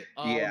loved it.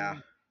 Yeah.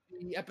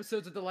 The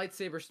episodes of the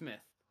Lightsaber Smith.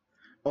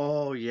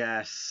 Oh,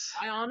 yes.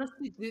 I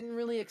honestly didn't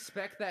really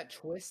expect that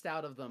twist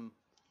out of them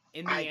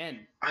in the end.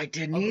 I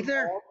didn't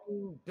either.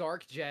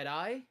 Dark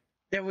Jedi.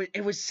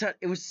 It was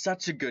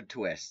such a good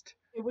twist.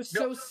 It was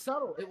so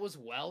subtle. It was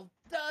well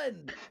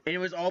done. And it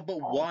was all but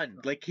one.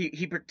 Like,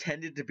 he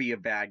pretended to be a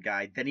bad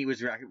guy. Then he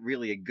was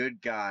really a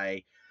good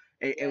guy.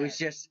 It was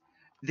just...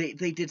 They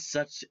did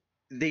such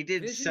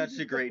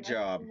a great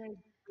job.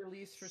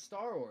 Released for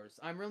Star Wars.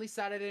 I'm really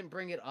sad I didn't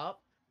bring it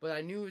up, but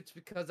I knew it's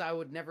because I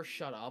would never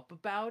shut up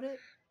about it.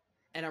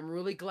 And I'm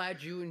really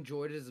glad you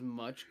enjoyed it as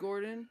much,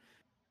 Gordon.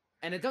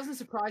 And it doesn't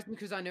surprise me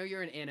because I know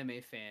you're an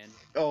anime fan.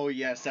 Oh,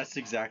 yes, that's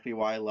exactly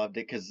why I loved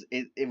it, because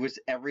it was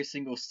every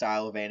single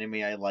style of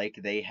anime I like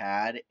they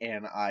had,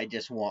 and I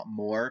just want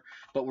more.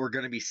 But we're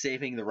going to be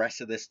saving the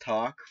rest of this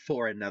talk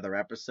for another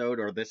episode,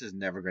 or this is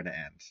never going to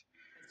end.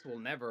 will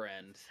never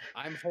end.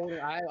 I'm holding.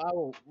 I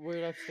will. Where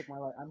did I stick my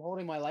light? I'm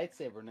holding my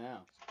lightsaber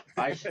now.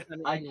 I It's in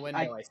the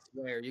window. I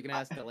swear. You can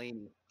ask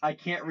Delaney. I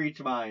can't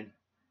reach mine.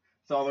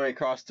 It's all the way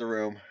across the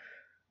room.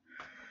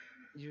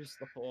 Use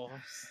the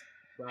force.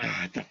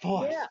 God, the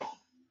force. Yeah.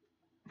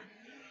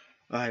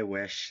 I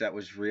wish that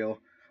was real.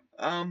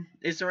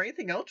 Is there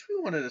anything else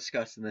we want to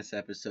discuss in this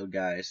episode,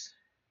 guys?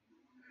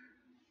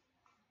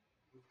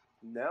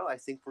 No, I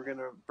think we're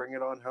gonna bring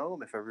it on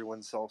home if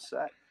everyone's all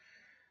set.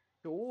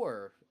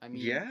 Sure. I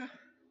mean, Yeah.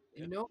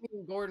 You know, me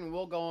and Gordon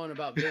will go on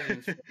about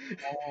visions for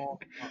all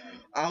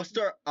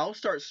time. I'll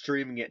start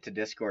streaming it to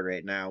Discord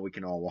right now. We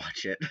can all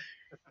watch it.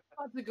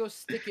 I'm about to go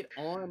stick it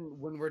on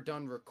when we're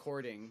done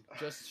recording,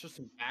 just for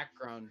some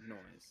background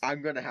noise.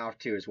 I'm gonna have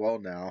to as well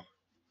now.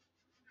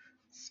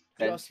 It's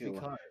been Just too long.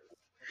 because.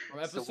 From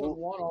So episode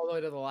 1 all the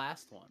way to the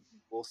last one.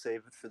 We'll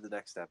save it for the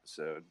next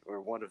episode,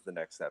 or one of the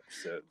next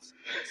episodes,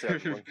 so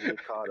everyone can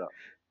get caught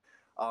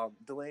up.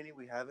 Delaney,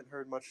 we haven't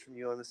heard much from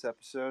you on this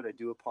episode. I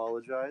do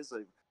apologize.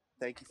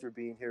 Thank you for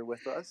being here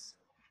with us.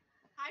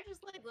 I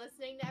just like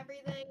listening to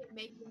everything,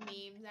 making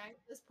memes at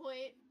this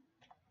point.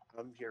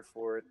 I'm here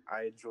for it.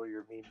 I enjoy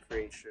your meme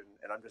creation,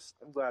 and I'm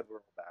glad we're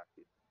all back.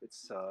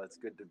 It's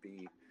good to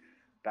be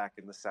back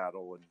in the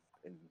saddle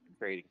and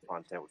creating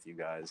content with you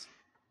guys.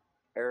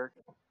 Eric,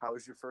 how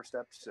was your first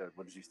episode?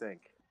 What did you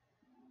think?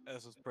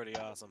 This was pretty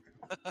awesome.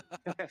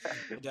 I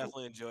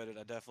definitely enjoyed it.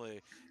 I definitely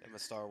am a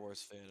Star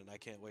Wars fan, and I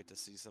can't wait to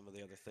see some of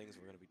the other things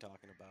we're going to be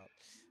talking about.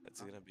 It's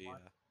going to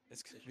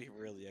be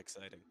really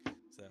exciting.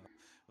 So,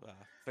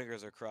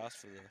 fingers are crossed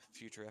for the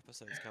future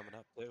episodes coming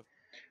up too.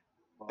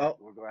 Well,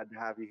 we're glad to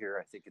have you here.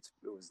 I think it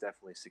was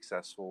definitely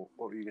successful.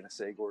 What were you going to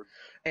say, Gord?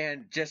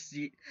 And just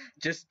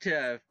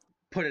to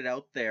put it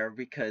out there,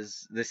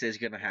 because this is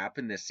going to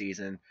happen this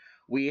season,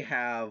 we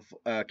have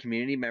a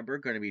community member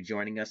going to be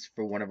joining us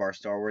for one of our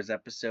Star Wars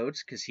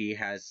episodes because he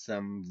has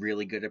some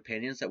really good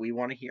opinions that we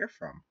want to hear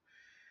from.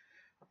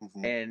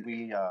 Mm-hmm. And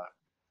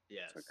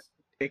Yes. Okay.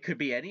 it could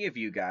be any of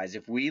you guys.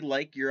 If we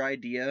like your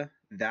idea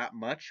that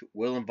much,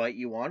 we'll invite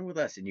you on with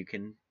us and you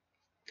can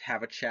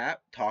have a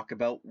chat, talk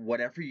about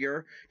whatever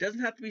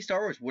doesn't have to be Star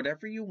Wars,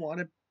 whatever you want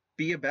to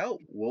be about.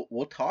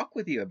 We'll talk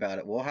with you about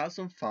it. We'll have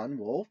some fun.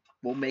 We'll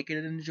make it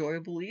an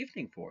enjoyable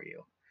evening for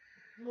you.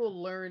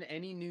 We'll learn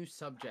any new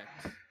subject.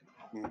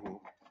 Mm-hmm.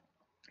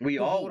 We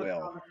We'll all hold a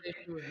will.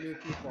 conversation with new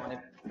people. And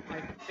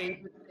my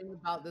favorite thing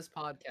about this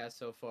podcast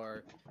so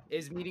far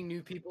is meeting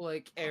new people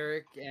like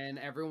Eric and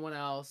everyone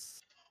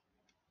else,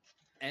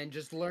 and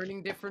just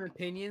learning different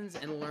opinions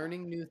and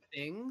learning new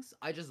things.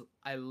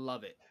 I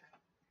love it.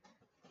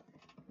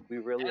 We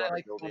really And I are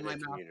like to building open my a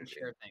mouth and community.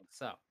 share things.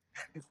 So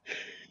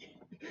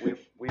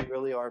We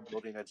really are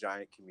building a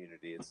giant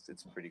community.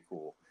 It's pretty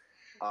cool.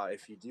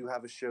 If you do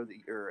have a show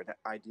or an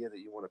idea that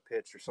you want to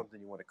pitch or something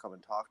you want to come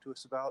and talk to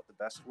us about, the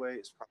best way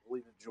is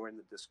probably to join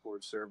the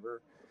Discord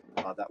server.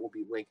 That will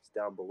be linked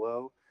down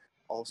below.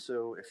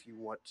 Also, if you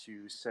want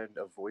to send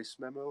a voice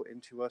memo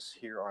into us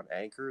here on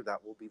Anchor,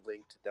 that will be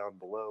linked down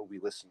below. We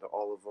listen to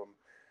all of them.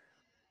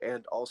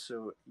 And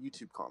also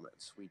YouTube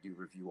comments. We do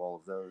review all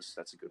of those.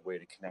 That's a good way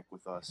to connect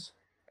with us.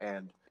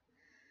 And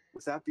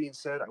with that being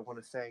said, I want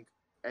to thank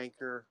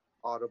Anchor,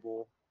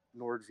 Audible,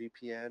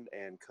 NordVPN,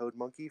 and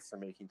CodeMonkey for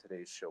making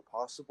today's show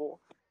possible.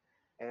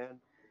 And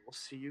we'll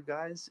see you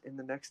guys in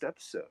the next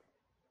episode.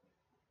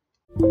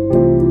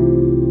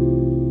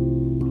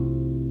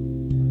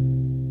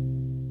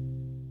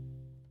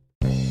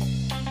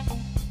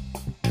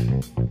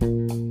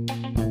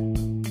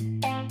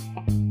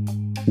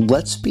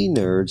 Let's Be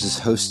Nerds is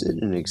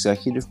hosted and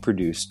executive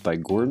produced by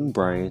Gordon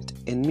Bryant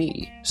and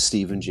me,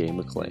 Stephen J.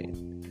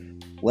 McLean.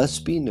 Let's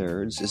Be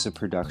Nerds is a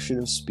production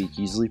of Speak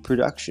Easily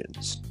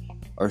Productions.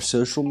 Our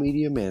social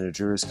media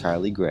manager is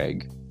Kylie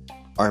Gregg.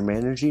 Our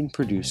managing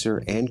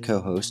producer and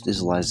co-host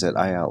is Lizette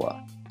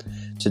Ayala.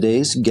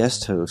 Today's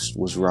guest host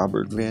was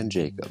Robert Van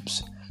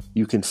Jacobs.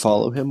 You can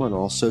follow him on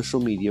all social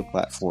media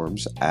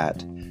platforms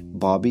at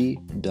Bobby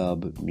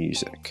Dub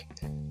Music.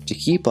 To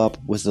keep up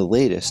with the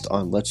latest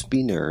on Let's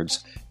Be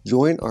Nerds,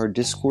 join our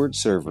Discord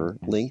server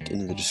linked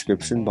in the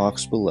description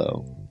box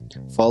below.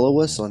 Follow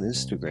us on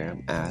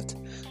Instagram at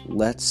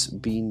Let's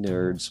Be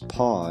Nerds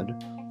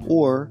Pod,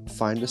 or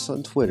find us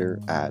on Twitter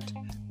at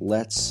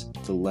Let's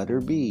the letter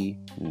B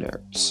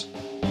Nerds.